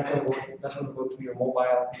know, and that's going to go to your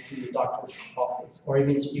mobile, to your doctor's office, or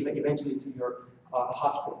even eventually to your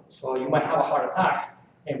hospital. So you might have a heart attack,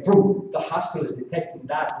 and boom, the hospital is detecting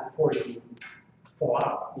that before you even fall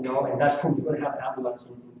out, you know, and that's true. You're going to have an ambulance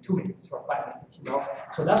in 2 minutes or 5 minutes, you know.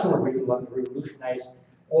 So that's going to revolutionize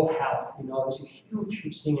all health, you know. It's a huge,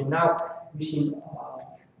 huge thing, and now we've seen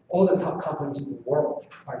all the top companies in the world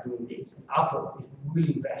are doing this. And Apple is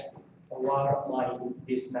really investing a lot of money in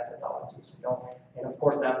these methodologies, you know. And of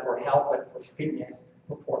course, not for health, but for fitness,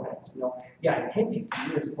 performance, you know. Yeah, in 10,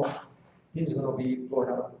 15 years, well, this is going to be blown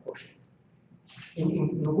out of proportion.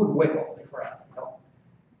 In a good way, hopefully, for us, you know.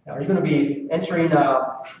 Now, are you going to be entering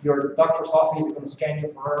your doctor's office, they're going to scan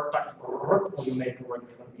you for or your medical record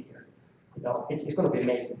is going to be here. You know, it's going to be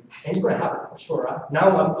amazing. And it's going to happen for sure. Now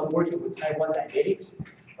I'm working with type 1 diabetics.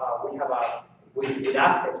 We have with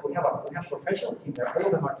athletes, we have a professional team there. All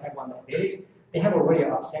of them are type 1 diabetics. They have already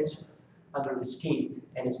a sensor under the skin,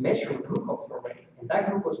 and it's measuring glucose already. And that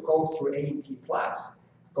glucose goes through AMT plus,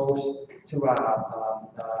 goes to a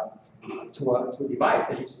device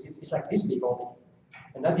that it's like this big only.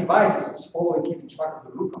 And that device is following, keeping track of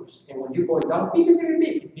the glucose. And when you're going down, beep, beep, beep,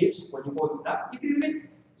 beep, it beeps. When you go up, beep, beep, beep.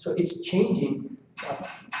 So it's changing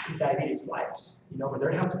diabetes lives, you know, but they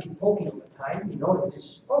don't have to keep poking all the time, you know,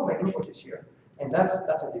 just, oh, my glucose is here. And that's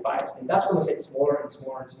a device, and that's going to get smaller and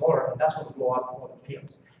smaller and smaller, and that's going to blow up to other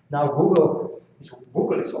fields. Now Google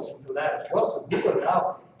is also into that as well. So Google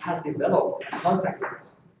now has developed contact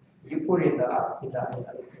lens. You put it in the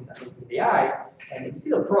eye, and it's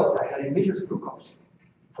still a prototype, and it measures glucose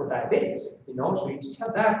for diabetics, you know. So you just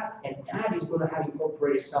have that, and that is going to have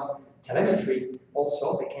incorporated some telemetry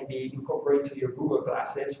also that can be incorporated to your Google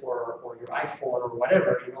glasses or your iPhone or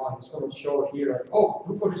whatever, you know, and it's going to show here, like, oh,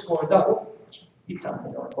 glucose is going down, oh, eat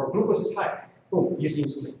something, or glucose is high, boom, use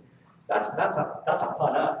insulin. That's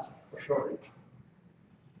upon us for sure.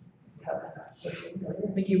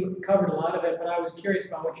 I think you covered a lot of it, but I was curious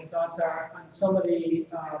about what your thoughts are on some of the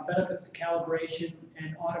benefits of calibration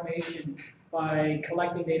and automation by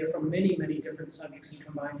collecting data from many, many different subjects and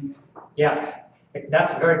combining it. Yeah,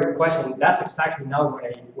 that's a very good question. That's exactly now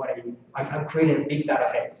I'm creating a big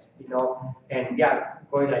database, you know, and yeah,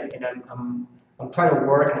 going like, and I'm trying to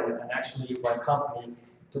work and actually with my company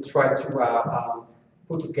to try to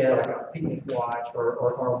put together like a fitness watch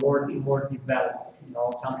or more developed, you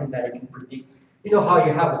know, something that it can predict. You know how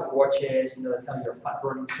you have the watches, you know, that tell you your fat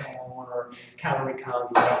burning zone or calorie count,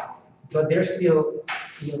 you know, but there's still,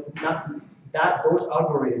 you know, not that those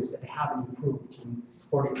algorithms that haven't improved in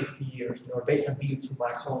 40, 50 years, you know, based on VO2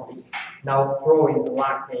 max only. Now throw in the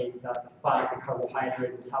lactate, the fat, the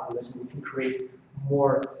carbohydrate metabolism, we can create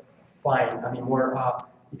more more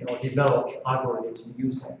you know, developed algorithms and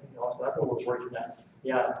use them. You know, so that's what we're working on.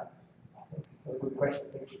 Yeah, good question.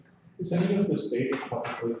 Thank you. Is any of this data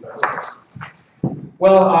publicly available?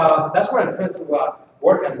 Well, that's what I'm trying to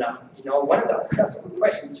work on now. You know, that's a good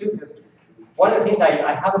question too, because one of the things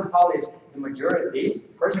I haven't published the majority of these,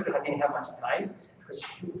 first because I didn't have much time, because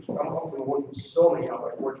I'm working so many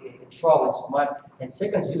hours, working in traveling so much, and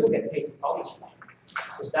second, you don't get paid to publish it,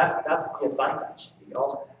 because that's the advantage. You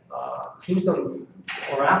know, teams don't,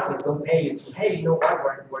 or athletes don't pay you to, hey, you know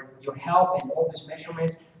what, where your health and all these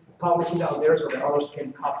measurements, publish it out there so that others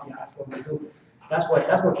can copy us when we do. That's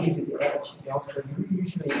what gives you the edge. You know, so you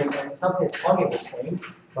usually, and something that Tommy was saying,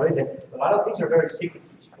 right, that a lot of things are very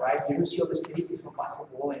secretive, right? You don't see all the statistics from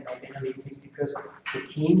basketball and analytics because the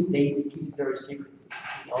teams, they keep it very secretive.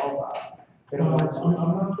 You know, they don't want to. I'm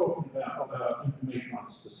not talking about information on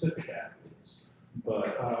specific athletes,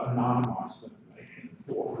 but anonymized information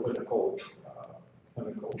for clinical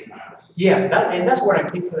analysis. Yeah, that's what I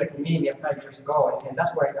think to the community 5 years ago, and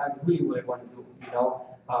that's what I really want to do. You know,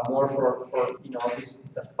 more for you know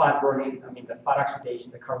the fat burning, the fat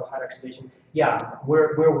oxidation, the carbohydrate oxidation. Yeah,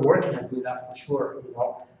 we're working on doing that for sure. You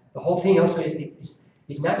know, the whole thing also is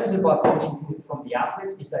not just about publishing from the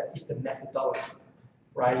athletes. It's the methodology,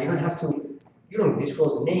 right? You don't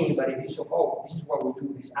disclose the name, but if you show, oh, this is what we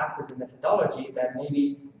do, this athletes, the methodology, that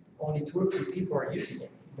maybe only 2 or 3 people are using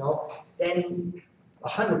it. You know, then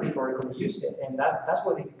 100 people are going to use it, and that's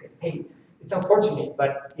what they get paid. It's unfortunate,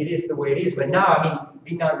 but it is the way it is. But now,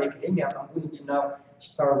 being out in the academia, I'm willing to now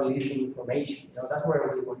start releasing information. You know, that's what I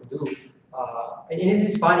really want to do. And it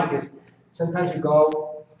is funny because sometimes you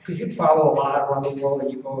go, because you travel a lot around the world, and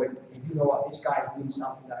you go and If you know what this guy is doing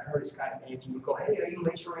something that hurt this guy, and you go, hey, are you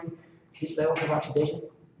measuring these levels of oxidation?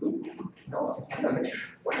 No, I'm not measuring.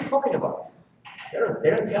 What are you talking about? They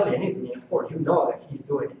don't tell you anything. Of course, you know that he's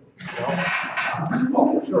doing it.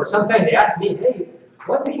 Oh, for sure. Sometimes they ask me, hey,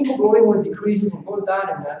 what's the hemoglobin when it decreases and goes down?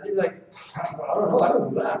 And they're like, well, I don't know, I don't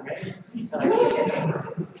do that, man.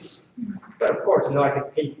 But of course, I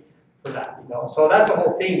get paid for that, So that's the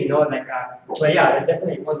whole thing, but yeah, they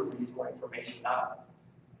definitely want to release more information now.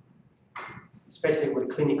 Especially with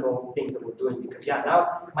clinical things that we're doing, because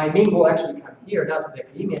now my main goal actually come here, now to the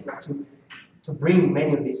academia, is to bring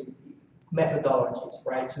many of these methodologies,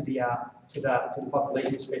 right, to the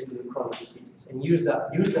population, especially with chronic diseases, and use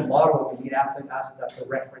the model of the elite athlete as the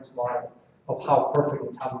reference model of how perfect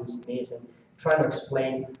metabolism is, and try to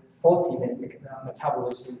explain faulty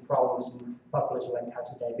metabolism problems in population like type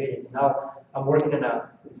 2 diabetes. And now I'm working on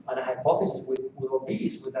a hypothesis with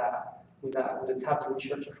obese, with a type 2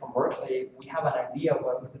 researcher from Berkeley. We have an idea of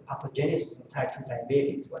what was the pathogenesis of type 2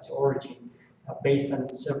 diabetes, what's the origin, based on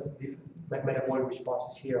several different metabolic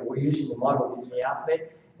responses here. We're using the model of the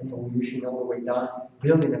athlete, and then we're using all the way down,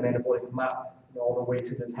 building a metabolic map, all the way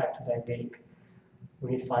to the type 2 diabetic.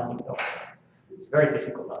 We need funding though. It's very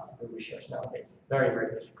difficult now to do research nowadays. Very,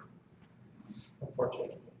 very difficult,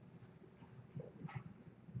 unfortunately.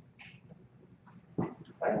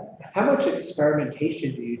 Right? How much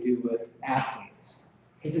experimentation do you do with athletes?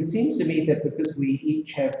 Because it seems to me that because we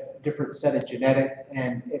each have a different set of genetics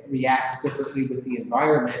and it reacts differently with the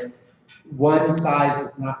environment, one size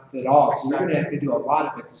does not fit all. So you're going to have to do a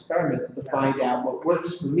lot of experiments to find out what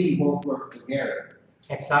works for me won't work for Gary.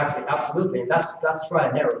 Exactly, absolutely. That's trial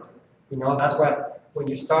and error. That's what when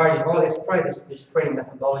you start, let's try this training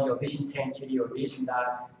methodology of this intensity or this and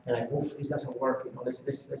that, and like, oof, this doesn't work. Let's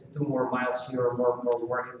do more miles here or more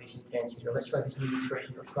work at this intensity, or let's try this new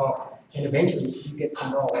nutrition or so. And eventually you get to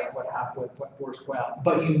know what works well.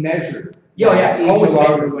 But you measure. Yeah, it's always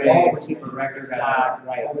measured. Always keep a record.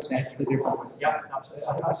 Right. That's the difference. Yeah, absolutely.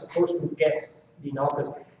 As opposed to guess, because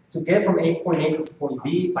to get from point A to point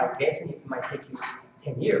B by guessing, it might take you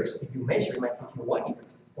 10 years. If you measure, it might take you 1 year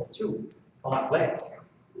or 2. A lot less.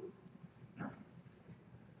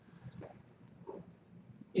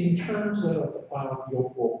 In terms of the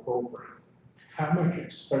overall program, how much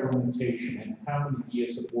experimentation and how many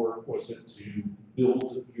years of work was it to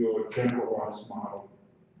build your generalized model?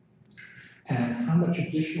 And how much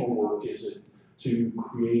additional work is it to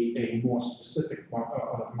create a more specific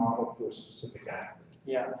model for a specific athlete?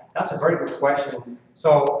 Yeah, that's a very good question.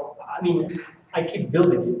 So, I keep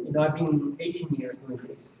building it. I've been 18 years doing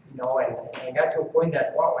this, and I got to a point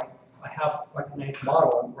that, wow, I have like a nice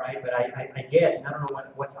model, right? But I guess, and I don't know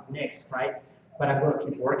what's up next, right? But I'm going to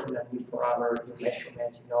keep working on new parameters, new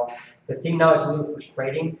measurements, The thing now is a little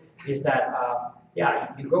frustrating is that,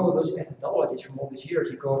 you go with those methodologies from all these years,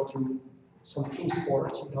 you go through some team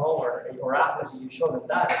sports, or athletes, and you show them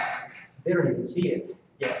that, they don't even see it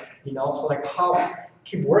yet, So like how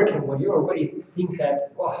keep working when you already think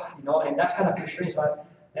that, and that's kind of frustrating. So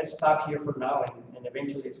let's stop here for now, and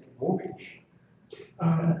eventually let's keep moving.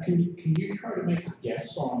 Can you try to make a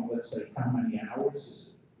guess on, let's say, how many hours?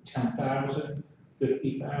 Is it 10,000,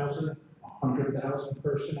 50,000, 100,000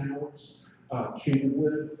 person hours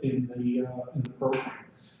cumulative in the program,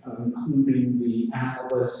 including the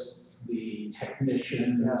analysts, the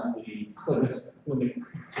technicians, the clinic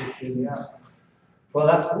practitioners? Yeah. Well,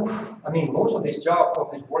 most of this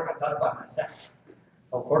work I've done by myself.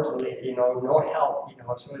 Unfortunately, no help,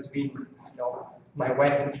 so it's been, my wife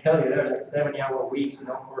can tell you there's like 70-hour weeks,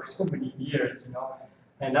 for so many years,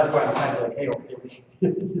 and that's why I'm kind of like, hey, okay,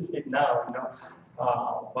 this is it now,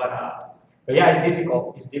 but yeah, it's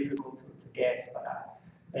difficult. It's difficult to get, but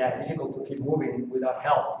it's difficult to keep moving without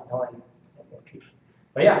help,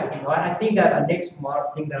 But yeah, I think that the next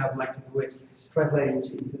thing that I would like to do is translate it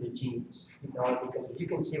into the genes, because you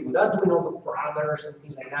can see without doing all the parameters and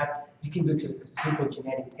things like that, you can do a simple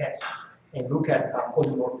genetic test and look at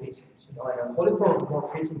polymorphisms, and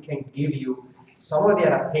polymorphism can give you some of the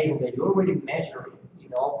adaptations that you're already measuring,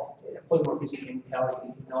 polymorphism can tell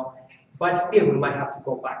you, but still we might have to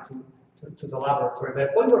go back to the laboratory.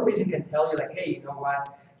 But polymorphism can tell you like, hey, you know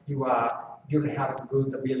what, you have a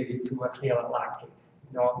good ability to clear a lactate.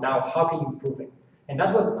 Now how can you improve it? And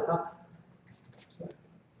that's what.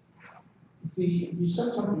 You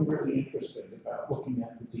said something really interesting about looking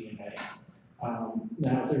at the DNA.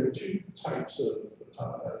 Now there are two types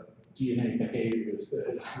of DNA behaviors.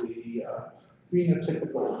 There's the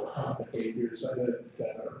phenotypical behaviors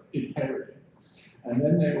that are inherited, and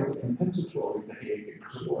then there are compensatory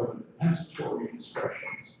behaviors or compensatory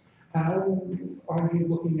expressions. How are you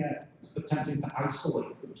looking at attempting to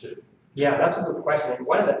isolate the two? Yeah, that's a good question. And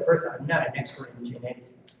one of the first, I'm not an expert in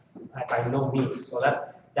genetics, by no means. So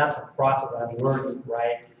that's a process that I'm learning,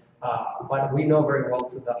 right? But we know very well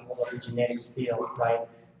through the whole of the genetics field, right?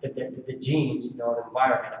 That the genes, you know, the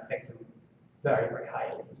environment affects them very, very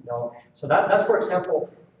highly, you know. So that's, for example,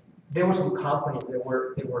 there were some companies that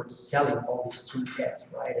were selling all these gene tests,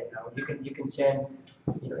 right? And you can send,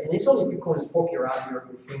 you know, and it's only if you go and poke your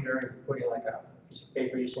finger and put in like a piece of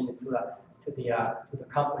paper, you send it to the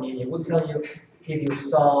company, and it will tell you if your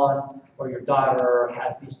son or your daughter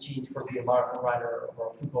has these genes for being a marathon runner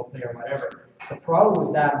or a football player or whatever. The problem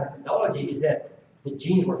with that methodology is that the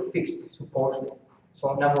genes were fixed supposedly.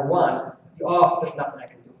 So number one, there's nothing I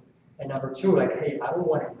can do. And number two, like, hey, I don't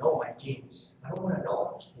want to know my genes. I don't want to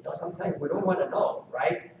know. You know, sometimes we don't want to know,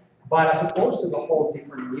 right? But as opposed to the whole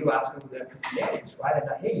different, you asking the genetics, right? And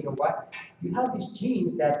hey, you know what? You have these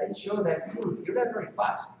genes that they show that you're not very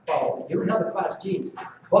fast. Well, you don't have the fast genes,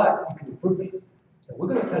 but you can improve it. So we're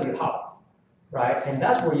going to tell you how, right? And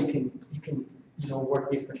that's where you can work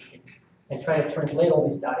differently and try to translate all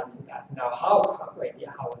this data into that. Now, how it's going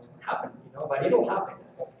to happen, you know? But it'll happen.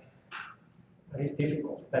 But it's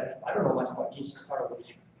difficult. But I don't know much about genes to start with.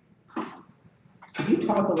 Could you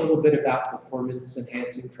talk a little bit about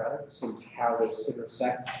performance-enhancing drugs and how this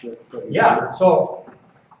intersects with what you Yeah, so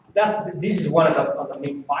this is one of the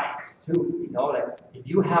main fights too. You know, like if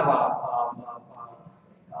you have a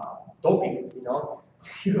doping, you know,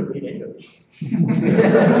 you don't need any of this.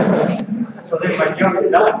 So then my job is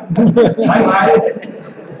done. Bye-bye.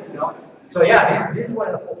 You know? So yeah, this is one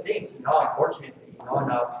of the whole things. You know, unfortunately, you know,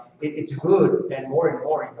 now it's good that more and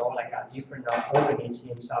more, you know, like different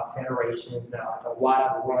organisms, federations, the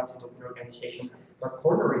WADA, the World Anti-Doping Organization, are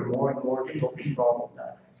cornering more and more the doping problem.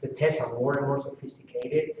 The tests are more and more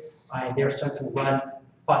sophisticated, and they're starting to run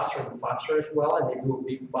faster and faster as well, and they do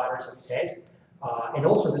big patterns of tests. And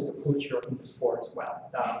also there's the culture in the sport as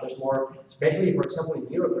well. There's more, especially for example in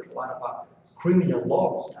Europe, there's a lot of criminal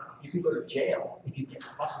laws now. You can go to jail if you test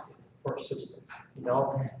positive for a substance, you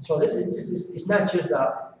know. So it's not just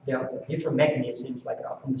the different mechanisms like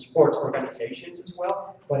from the sports organizations as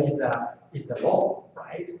well, but is the law,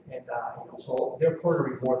 right? And you know, so they're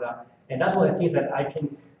cornering more that, and that's one of the things that I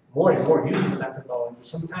can more and more use this methodology.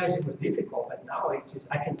 Sometimes it was difficult, but now it's just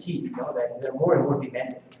I can see, you know, that they're more and more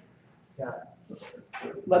demanding. Yeah.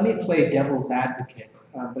 Let me play devil's advocate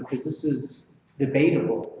because this is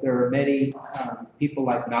debatable. There are many people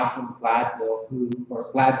like Malcolm Gladwell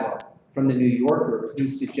from the New Yorker who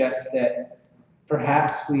suggest that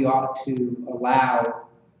perhaps we ought to allow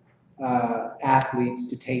athletes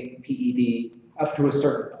to take PED up to a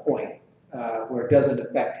certain point where it doesn't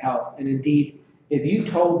affect health. And indeed, if you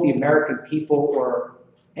told the American people or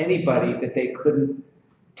anybody that they couldn't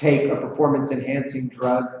take a performance-enhancing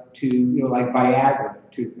drug to, you know, like Viagra,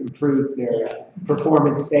 to improve their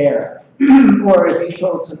performance there, or if you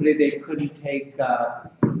told somebody they couldn't take,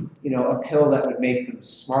 you know, a pill that would make them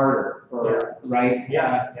smarter, or right?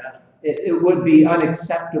 It would be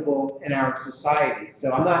unacceptable in our society.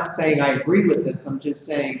 So I'm not saying I agree with this. I'm just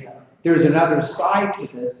saying there's another side to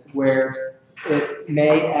this where it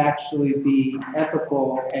may actually be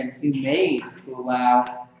ethical and humane to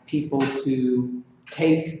allow people to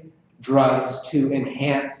take drugs to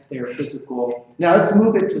enhance their physical. Now let's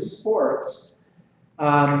move it to sports.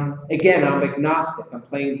 Again, I'm agnostic. I'm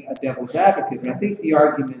playing a devil's advocate, but I think the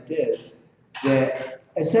argument is that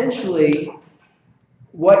essentially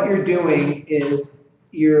what you're doing is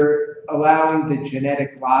you're allowing the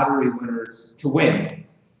genetic lottery winners to win.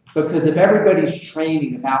 Because if everybody's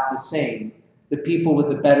training about the same, the people with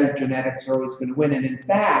the better genetics are always going to win. And in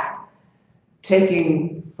fact,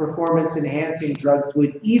 taking performance-enhancing drugs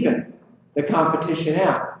would even the competition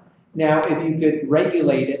out. Now, if you could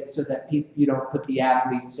regulate it so that you don't put the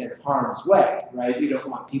athletes in harm's way, right? You don't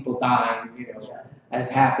want people dying, you know, as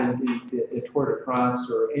happened in the Tour de France,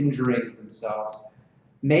 or injuring themselves.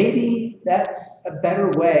 Maybe that's a better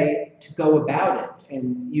way to go about it.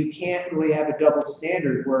 And you can't really have a double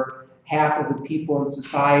standard where half of the people in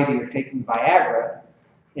society are taking Viagra,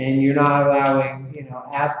 and you're not allowing, you know,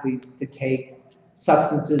 athletes to take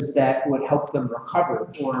substances that would help them recover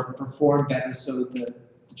or perform better, so the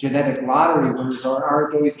genetic lottery winners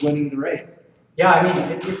aren't always winning the race. Yeah, I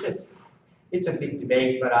mean, it's a big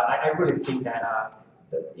debate, but I really think that,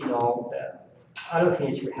 you know, I don't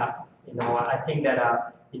think it should happen. You know, I think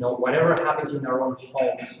that, you know, whatever happens in our own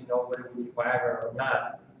homes, you know, whether we take Viagra or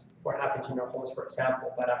not, it's what happens in our homes, for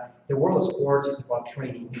example. But the world of sports is about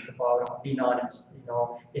training. It's about being honest. You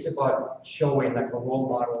know, it's about showing like a role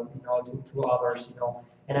model, you know, to others. You know,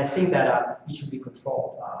 and I think that it should be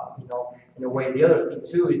controlled. You know, in a way. The other thing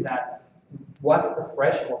too is that what's the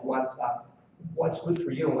threshold, what's good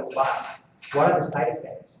for you and what's bad. What are the side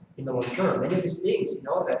effects in the long term? Many of these things,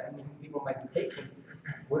 that people might be taking,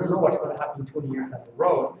 we don't know what's going to happen 20 years down the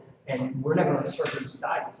road, and we're not going to observe these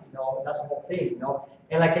studies, that's the whole thing,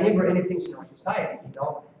 And like anything in our society,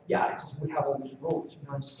 yeah, it's just we have all these rules,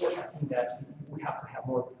 in sports, I think that we have to have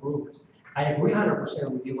more rules. I agree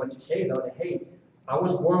 100% with you what you say, though, that, hey, I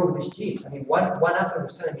was born with these genes. I mean, one athlete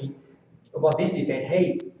was telling me about this debate,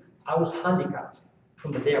 hey, I was handicapped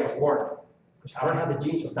from the day I was born, because I don't have the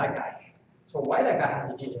genes of that guy. So why that guy has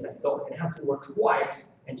the genes and I don't? And I have to work twice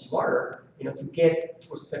and smarter, to get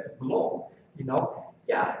to a step below,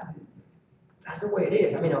 Yeah, that's the way it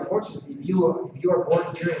is. I mean, unfortunately, if you are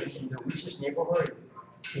born here in the richest neighborhood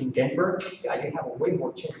in Denver, yeah, you have a way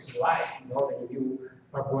more chance in life, than if you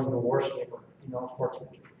are born in the worst neighborhood,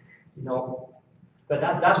 unfortunately, But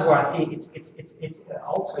that's where I think it's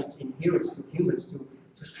also it's inherent to humans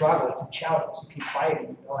to struggle, to challenge, to keep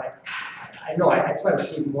fighting. I know I try to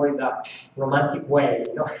see it more in the romantic way,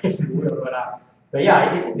 if you will, but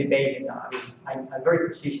yeah, it's a debate, and I'm very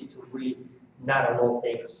positioned to read not on all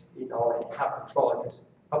things, and have control, because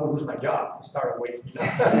I would lose my job to start with,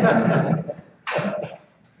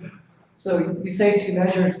 So you say to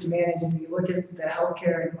measure is to manage, and you look at the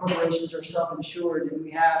healthcare and corporations are self-insured, and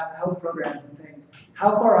we have health programs and things.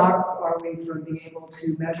 How far out are we from being able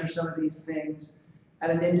to measure some of these things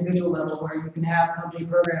at an individual level, where you can have company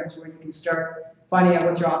programs where you can start finding out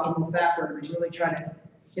what's your optimal fat burn, really trying to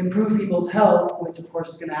improve people's health, which of course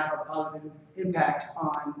is going to have a positive impact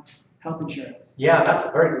on health insurance? Yeah, that's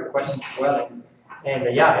a very good question as well.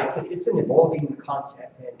 And yeah, it's an evolving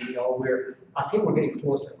concept, and I think we're getting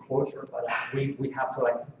closer and closer. But we have to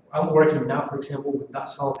I'm working now, for example, with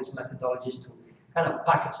some of these methodologies to kind of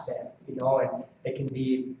package them, and they can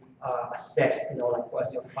be assessed, like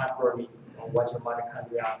what's your fat burning, what's your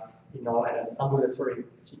mitochondria, at an ambulatory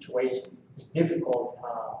situation. It's difficult,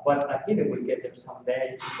 but I think that we'll get there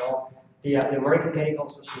someday. The American Medical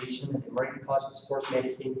Association and the American College of Sports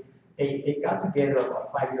Medicine, they got together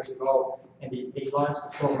about 5 years ago, and they launched a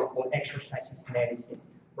program called Exercise is Medicine,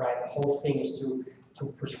 right? The whole thing is to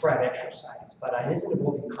prescribe exercise, but it's an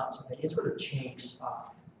evolving concept, and it's going to change,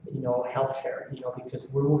 healthcare, because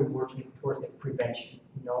we're moving more towards the prevention,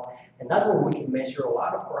 and that's where we can measure a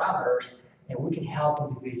lot of parameters, and we can help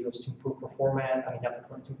individuals to improve performance,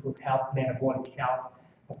 to improve health, metabolic health,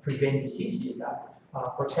 prevent diseases.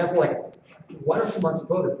 For example, like 1 or 2 months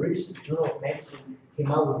ago, the British Journal of Medicine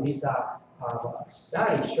came out with this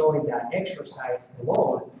study showing that exercise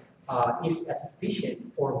alone is as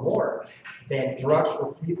efficient or more than drugs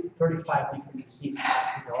for 35 different diseases.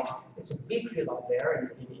 It's a big field out there, and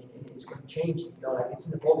it's going to change. It's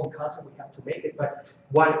an evolving concept. We have to make it. But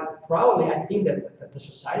I think that the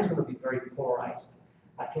society is going to be very polarized.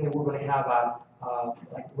 I think that we're going to have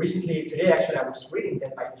recently today, actually, I was reading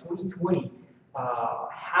that by 2020.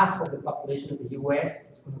 Half of the population of the U.S.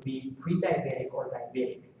 is going to be pre-diabetic or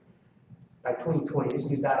diabetic by 2020. This is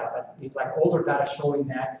new data, but it's like older data showing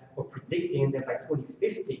that or predicting that by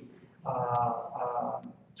 2050,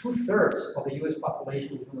 2/3 of the U.S.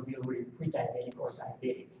 population is going to be already pre-diabetic or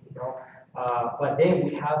diabetic. But then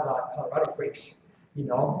we have Colorado freaks.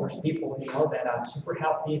 There's people that are super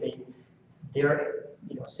healthy. They're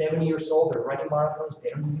 70 years old. They're running marathons.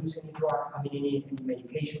 They don't use any drugs. any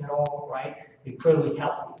medication at all, right? They're incredibly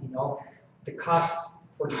healthy. The cost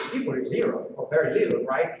for these people is zero or very little,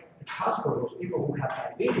 right? The cost for those people who have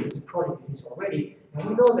diabetes is a chronic disease already, and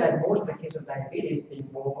we know that most of the cases of diabetes, they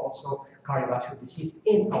involve also cardiovascular disease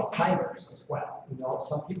in Alzheimer's as well.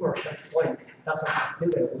 Some people are saying, well, that's a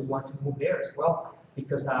field that we want to move there as well,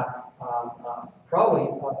 because probably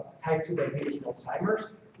type 2 diabetes and Alzheimer's,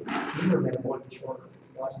 it's a severe metabolic disorder.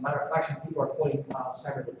 As a matter of fact, some people are calling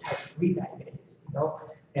Alzheimer's the type 3 diabetes.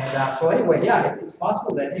 And so anyway, yeah, it's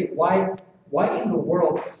possible that, hey, why in the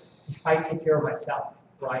world, if I take care of myself,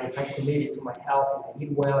 right? If I'm committed to my health and I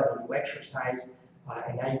eat well and I do exercise,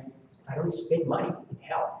 and I don't spend money in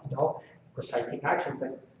health, because I take action,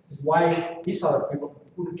 but why these other people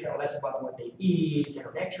who care less about what they eat, they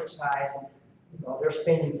don't exercise, and they're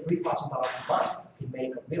spending $3,000 a month in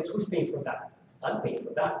medical bills. Who's paying for that? I'm paying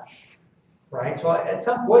for that, right? So at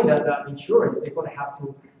some point, the insurance, they're going to have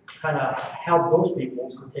to kind of help those people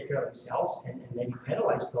who take care of themselves and maybe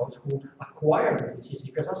penalize those who acquire the disease,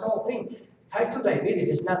 because that's the whole thing. Type 2 diabetes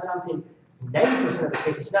is not something, 90% of the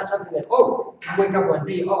cases, it's not something that, you wake up one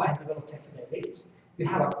day, I developed type 2 diabetes. You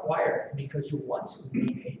have acquired because you want to, in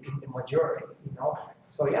many cases, in the majority,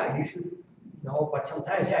 So yeah, you should, but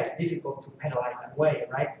sometimes, yeah, it's difficult to penalize that way,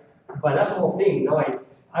 right? But that's the whole thing,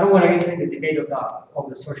 I don't want to enter into the debate of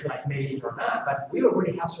the socialized medicine or not, but we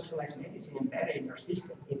already have socialized medicine embedded in our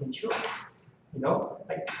system, in insurance. You know,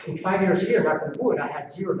 like in 5 years here, knock on wood, I had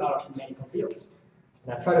 $0 in medical bills.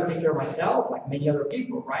 And I try to take care of myself like many other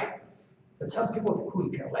people, right? But some people they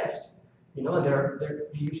couldn't care less. You know, they're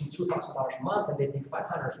using $2,000 a month and they pay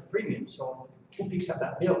 $500 in premium. So who picks up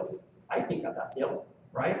that bill? I pick up that bill,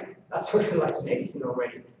 right? That's socialized medicine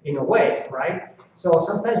already, in a way, right? So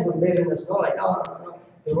sometimes we live in this know like, no.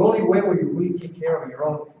 The only way where you really take care of your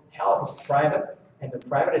own health is private, and the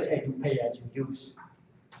private is hey, you pay as you use.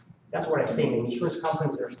 That's what I think. And insurance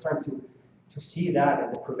companies are starting to see that,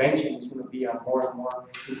 and the prevention is going to be a more and more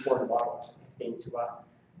important model, I think, to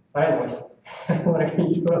but anyways, what I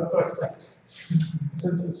can do, of course.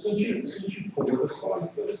 Since you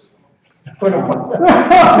politicized this, Put them on.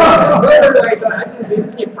 I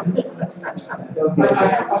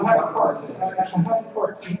have a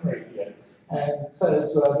cartoon right here, and it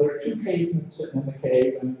says there are two cavemen sitting in the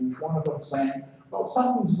cave, and one of them saying, well,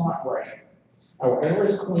 something's not right. Our air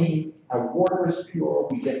is clean, our water is pure,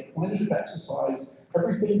 we get plenty of exercise,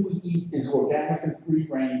 everything we eat is organic and free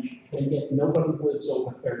range, and yet nobody lives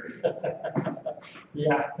over 30.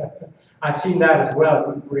 Yeah, I've seen that as well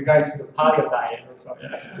with regards to the paleo diet.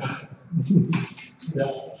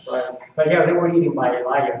 Yeah, right. But yeah, they were eaten by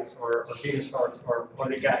lions or dinosaurs or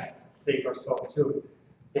they got sick or so too.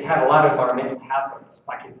 They had a lot of environmental hazards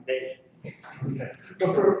back in the day. Okay.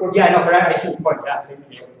 Yeah, no, but I should point that. Thank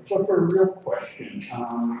you. But for a real question,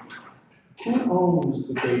 who owns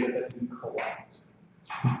the data that we collect?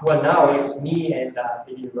 Well, now it's me and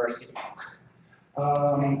the university.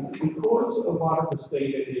 Because a lot of this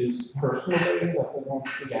data is personal data that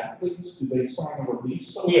belongs to the athletes, do they sign a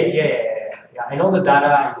release? Yeah. I know the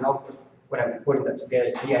data, you know, when I'm putting that together,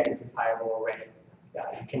 it's de-identifiable already.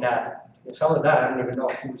 Yeah, you cannot, some of the data I don't even know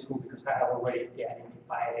who's who because I have already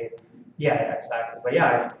de-identified it. Yeah, exactly. But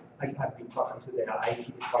yeah, I've been talking to the IT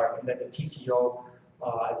department, the TTO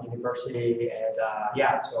at the university, and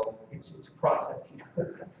yeah, so it's a process.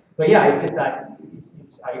 But yeah, it's just that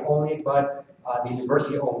I own it, but the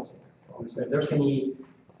university owns it. So if there's any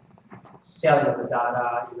selling of the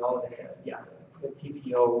data, you know, the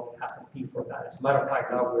TTO has a fee for that. As a matter of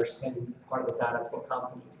fact, now we're sending part of the data to a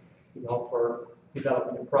company, you know, for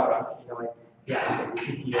developing a product. You know, the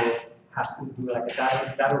TTO has to do like a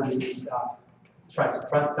data release, data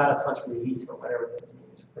transfer release or whatever it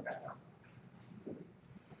is for that.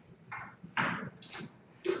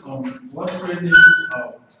 What training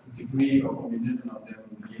degree or combination of them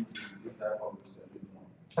will lead to this type of research?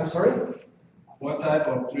 I'm sorry? What type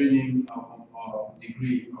of training or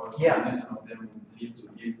degree or combination of them will lead to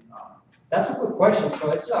this? That's a good question. So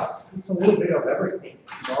it's a little bit of everything.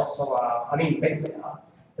 You know? So I mean,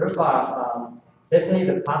 there's definitely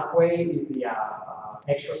the pathway is the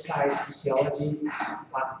exercise physiology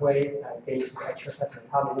pathway, getting to exercise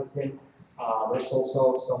metabolism. There's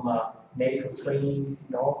also some medical training, you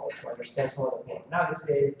know, to understand some of the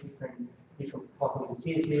analysis, different popular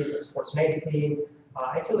diseases, sports medicine.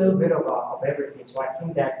 It's a little bit of everything. So I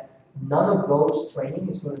think that none of those training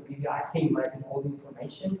is going to give you, I think, might be old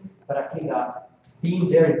information, but I think being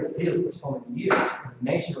there in the field for so many years,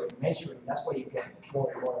 measuring, that's where you get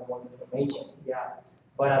more and more information. Yeah.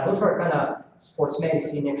 But those are kind of sports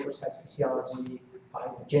medicine, exercise physiology,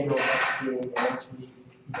 general medicine, eventually,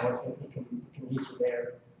 you know, it can lead you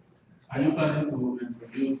there. Are you planning to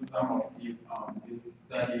introduce some of this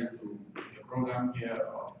study to the program here?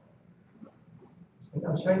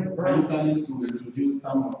 I'm sorry? Are you planning to introduce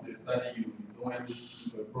some of the study you're doing to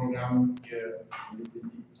the program here in the city?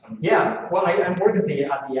 Yeah, well, I'm working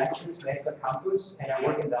at the Actions Medical Campus, and I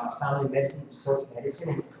work in the family medicine and sports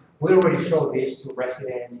medicine. We already showed this to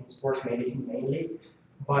residents in sports medicine mainly.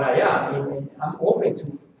 But yeah, I'm open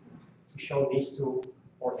to show this to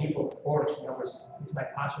more people, of course, you know, because it's my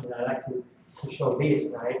passion and I like to show this,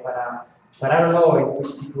 right? But I don't know in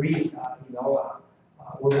which degrees, you know,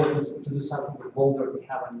 we're working to do something with Boulder. We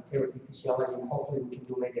have an integrative physiology, and hopefully we can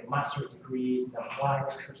do maybe a master's degree in applied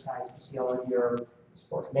exercise physiology or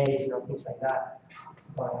sports medicine or things like that.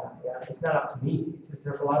 But yeah, it's not up to me. It's just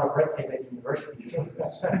there's a lot of red tape at the university too.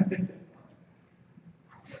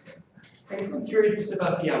 I'm curious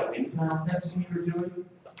about the wind tunnel testing you were doing.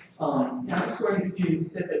 And I was going to see you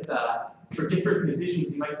said that for different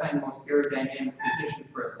positions, you might find the most aerodynamic position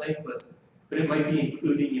for a cyclist, but it might be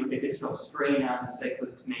including additional strain on the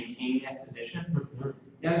cyclist to maintain that position.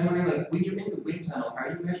 And I was wondering, like, when you're in the wind tunnel,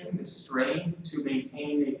 are you measuring the strain to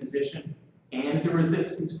maintain a position and the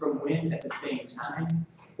resistance from wind at the same time?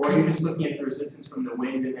 Or are you just looking at the resistance from the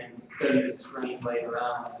wind and then study the strain later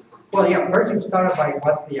on? Well, yeah, first you start by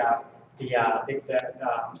what's the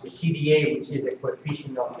CDA, which is the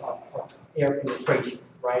coefficient of air penetration,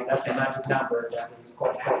 right? That's the magic number that is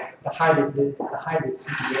called. So the higher the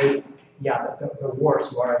CDA, yeah, the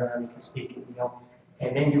worse you are aerodynamically speaking, you know.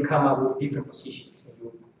 And then you come up with different positions. And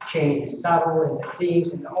you change the saddle and the things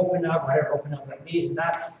and the open up, whatever, open up like this and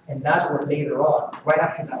that. And that's where later on, right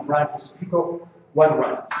after that run, you go one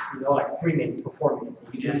run, you know, like 3 minutes or 4 minutes,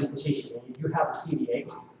 and you do this position, and you have a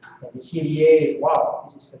CDA. And the CDA is, wow,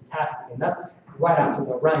 this is fantastic. And that's right after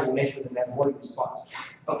the run, you measure the metabolic response.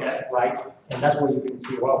 Okay. Right? And that's where you can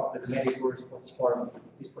see, well, the metabolic response for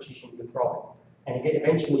this position you throw. And again,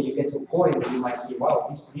 eventually you get to a point where you might see, wow,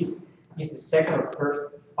 this is the second or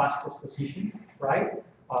third fastest position, right?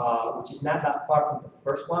 Which is not that far from the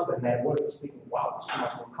first one, but metabolically speaking, wow, it's so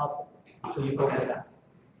much more comfortable. So you go for that.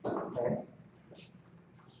 Okay.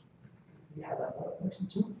 You have that other question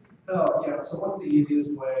too? Oh, yeah, so what's the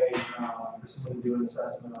easiest way for someone to do an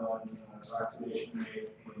assessment on oxidation rate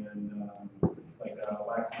and like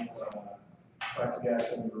lactic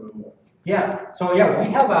acid removal? Yeah, so yeah, we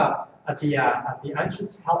have at the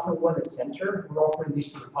Anschutz Health and Wellness Center, we're offering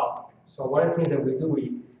this to the public. So one of the things that we do,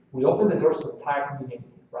 we open the doors to the entire community,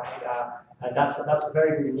 right? And that's a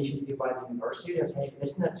very good initiative by the university. That's, hey,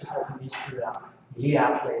 let's not just open this to the elite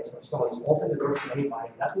athletes or so. It's open the doors to anybody.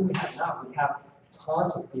 That's what we have now. We have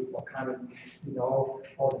tons of people coming, you know,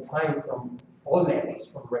 all the time from all levels,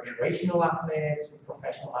 from recreational athletes to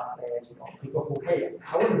professional athletes, you know, people who, hey,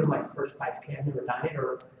 I want to do my first 5K, I've never done it,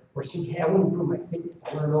 or saying, hey, I want to improve my fitness.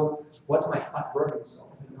 I want to know what's my fat burning zone.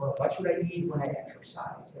 You know, what should I eat when I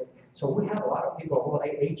exercise? And so we have a lot of people of all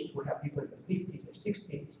ages. We have people in the 50s and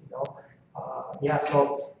 60s, you know. Yeah,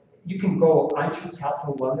 so you can go Anschutz Health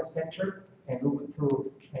and Wellness Center and look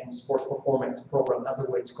through and sports performance program. That's the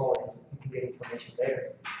way it's called. And you can get information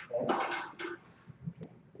there. Okay.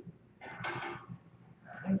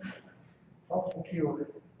 All right. Well, thank you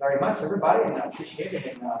very much, everybody, and I appreciate it.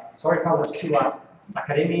 And sorry if I was too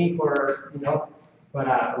academic or, you know, but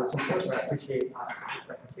it was important. I appreciate your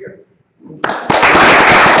presence here.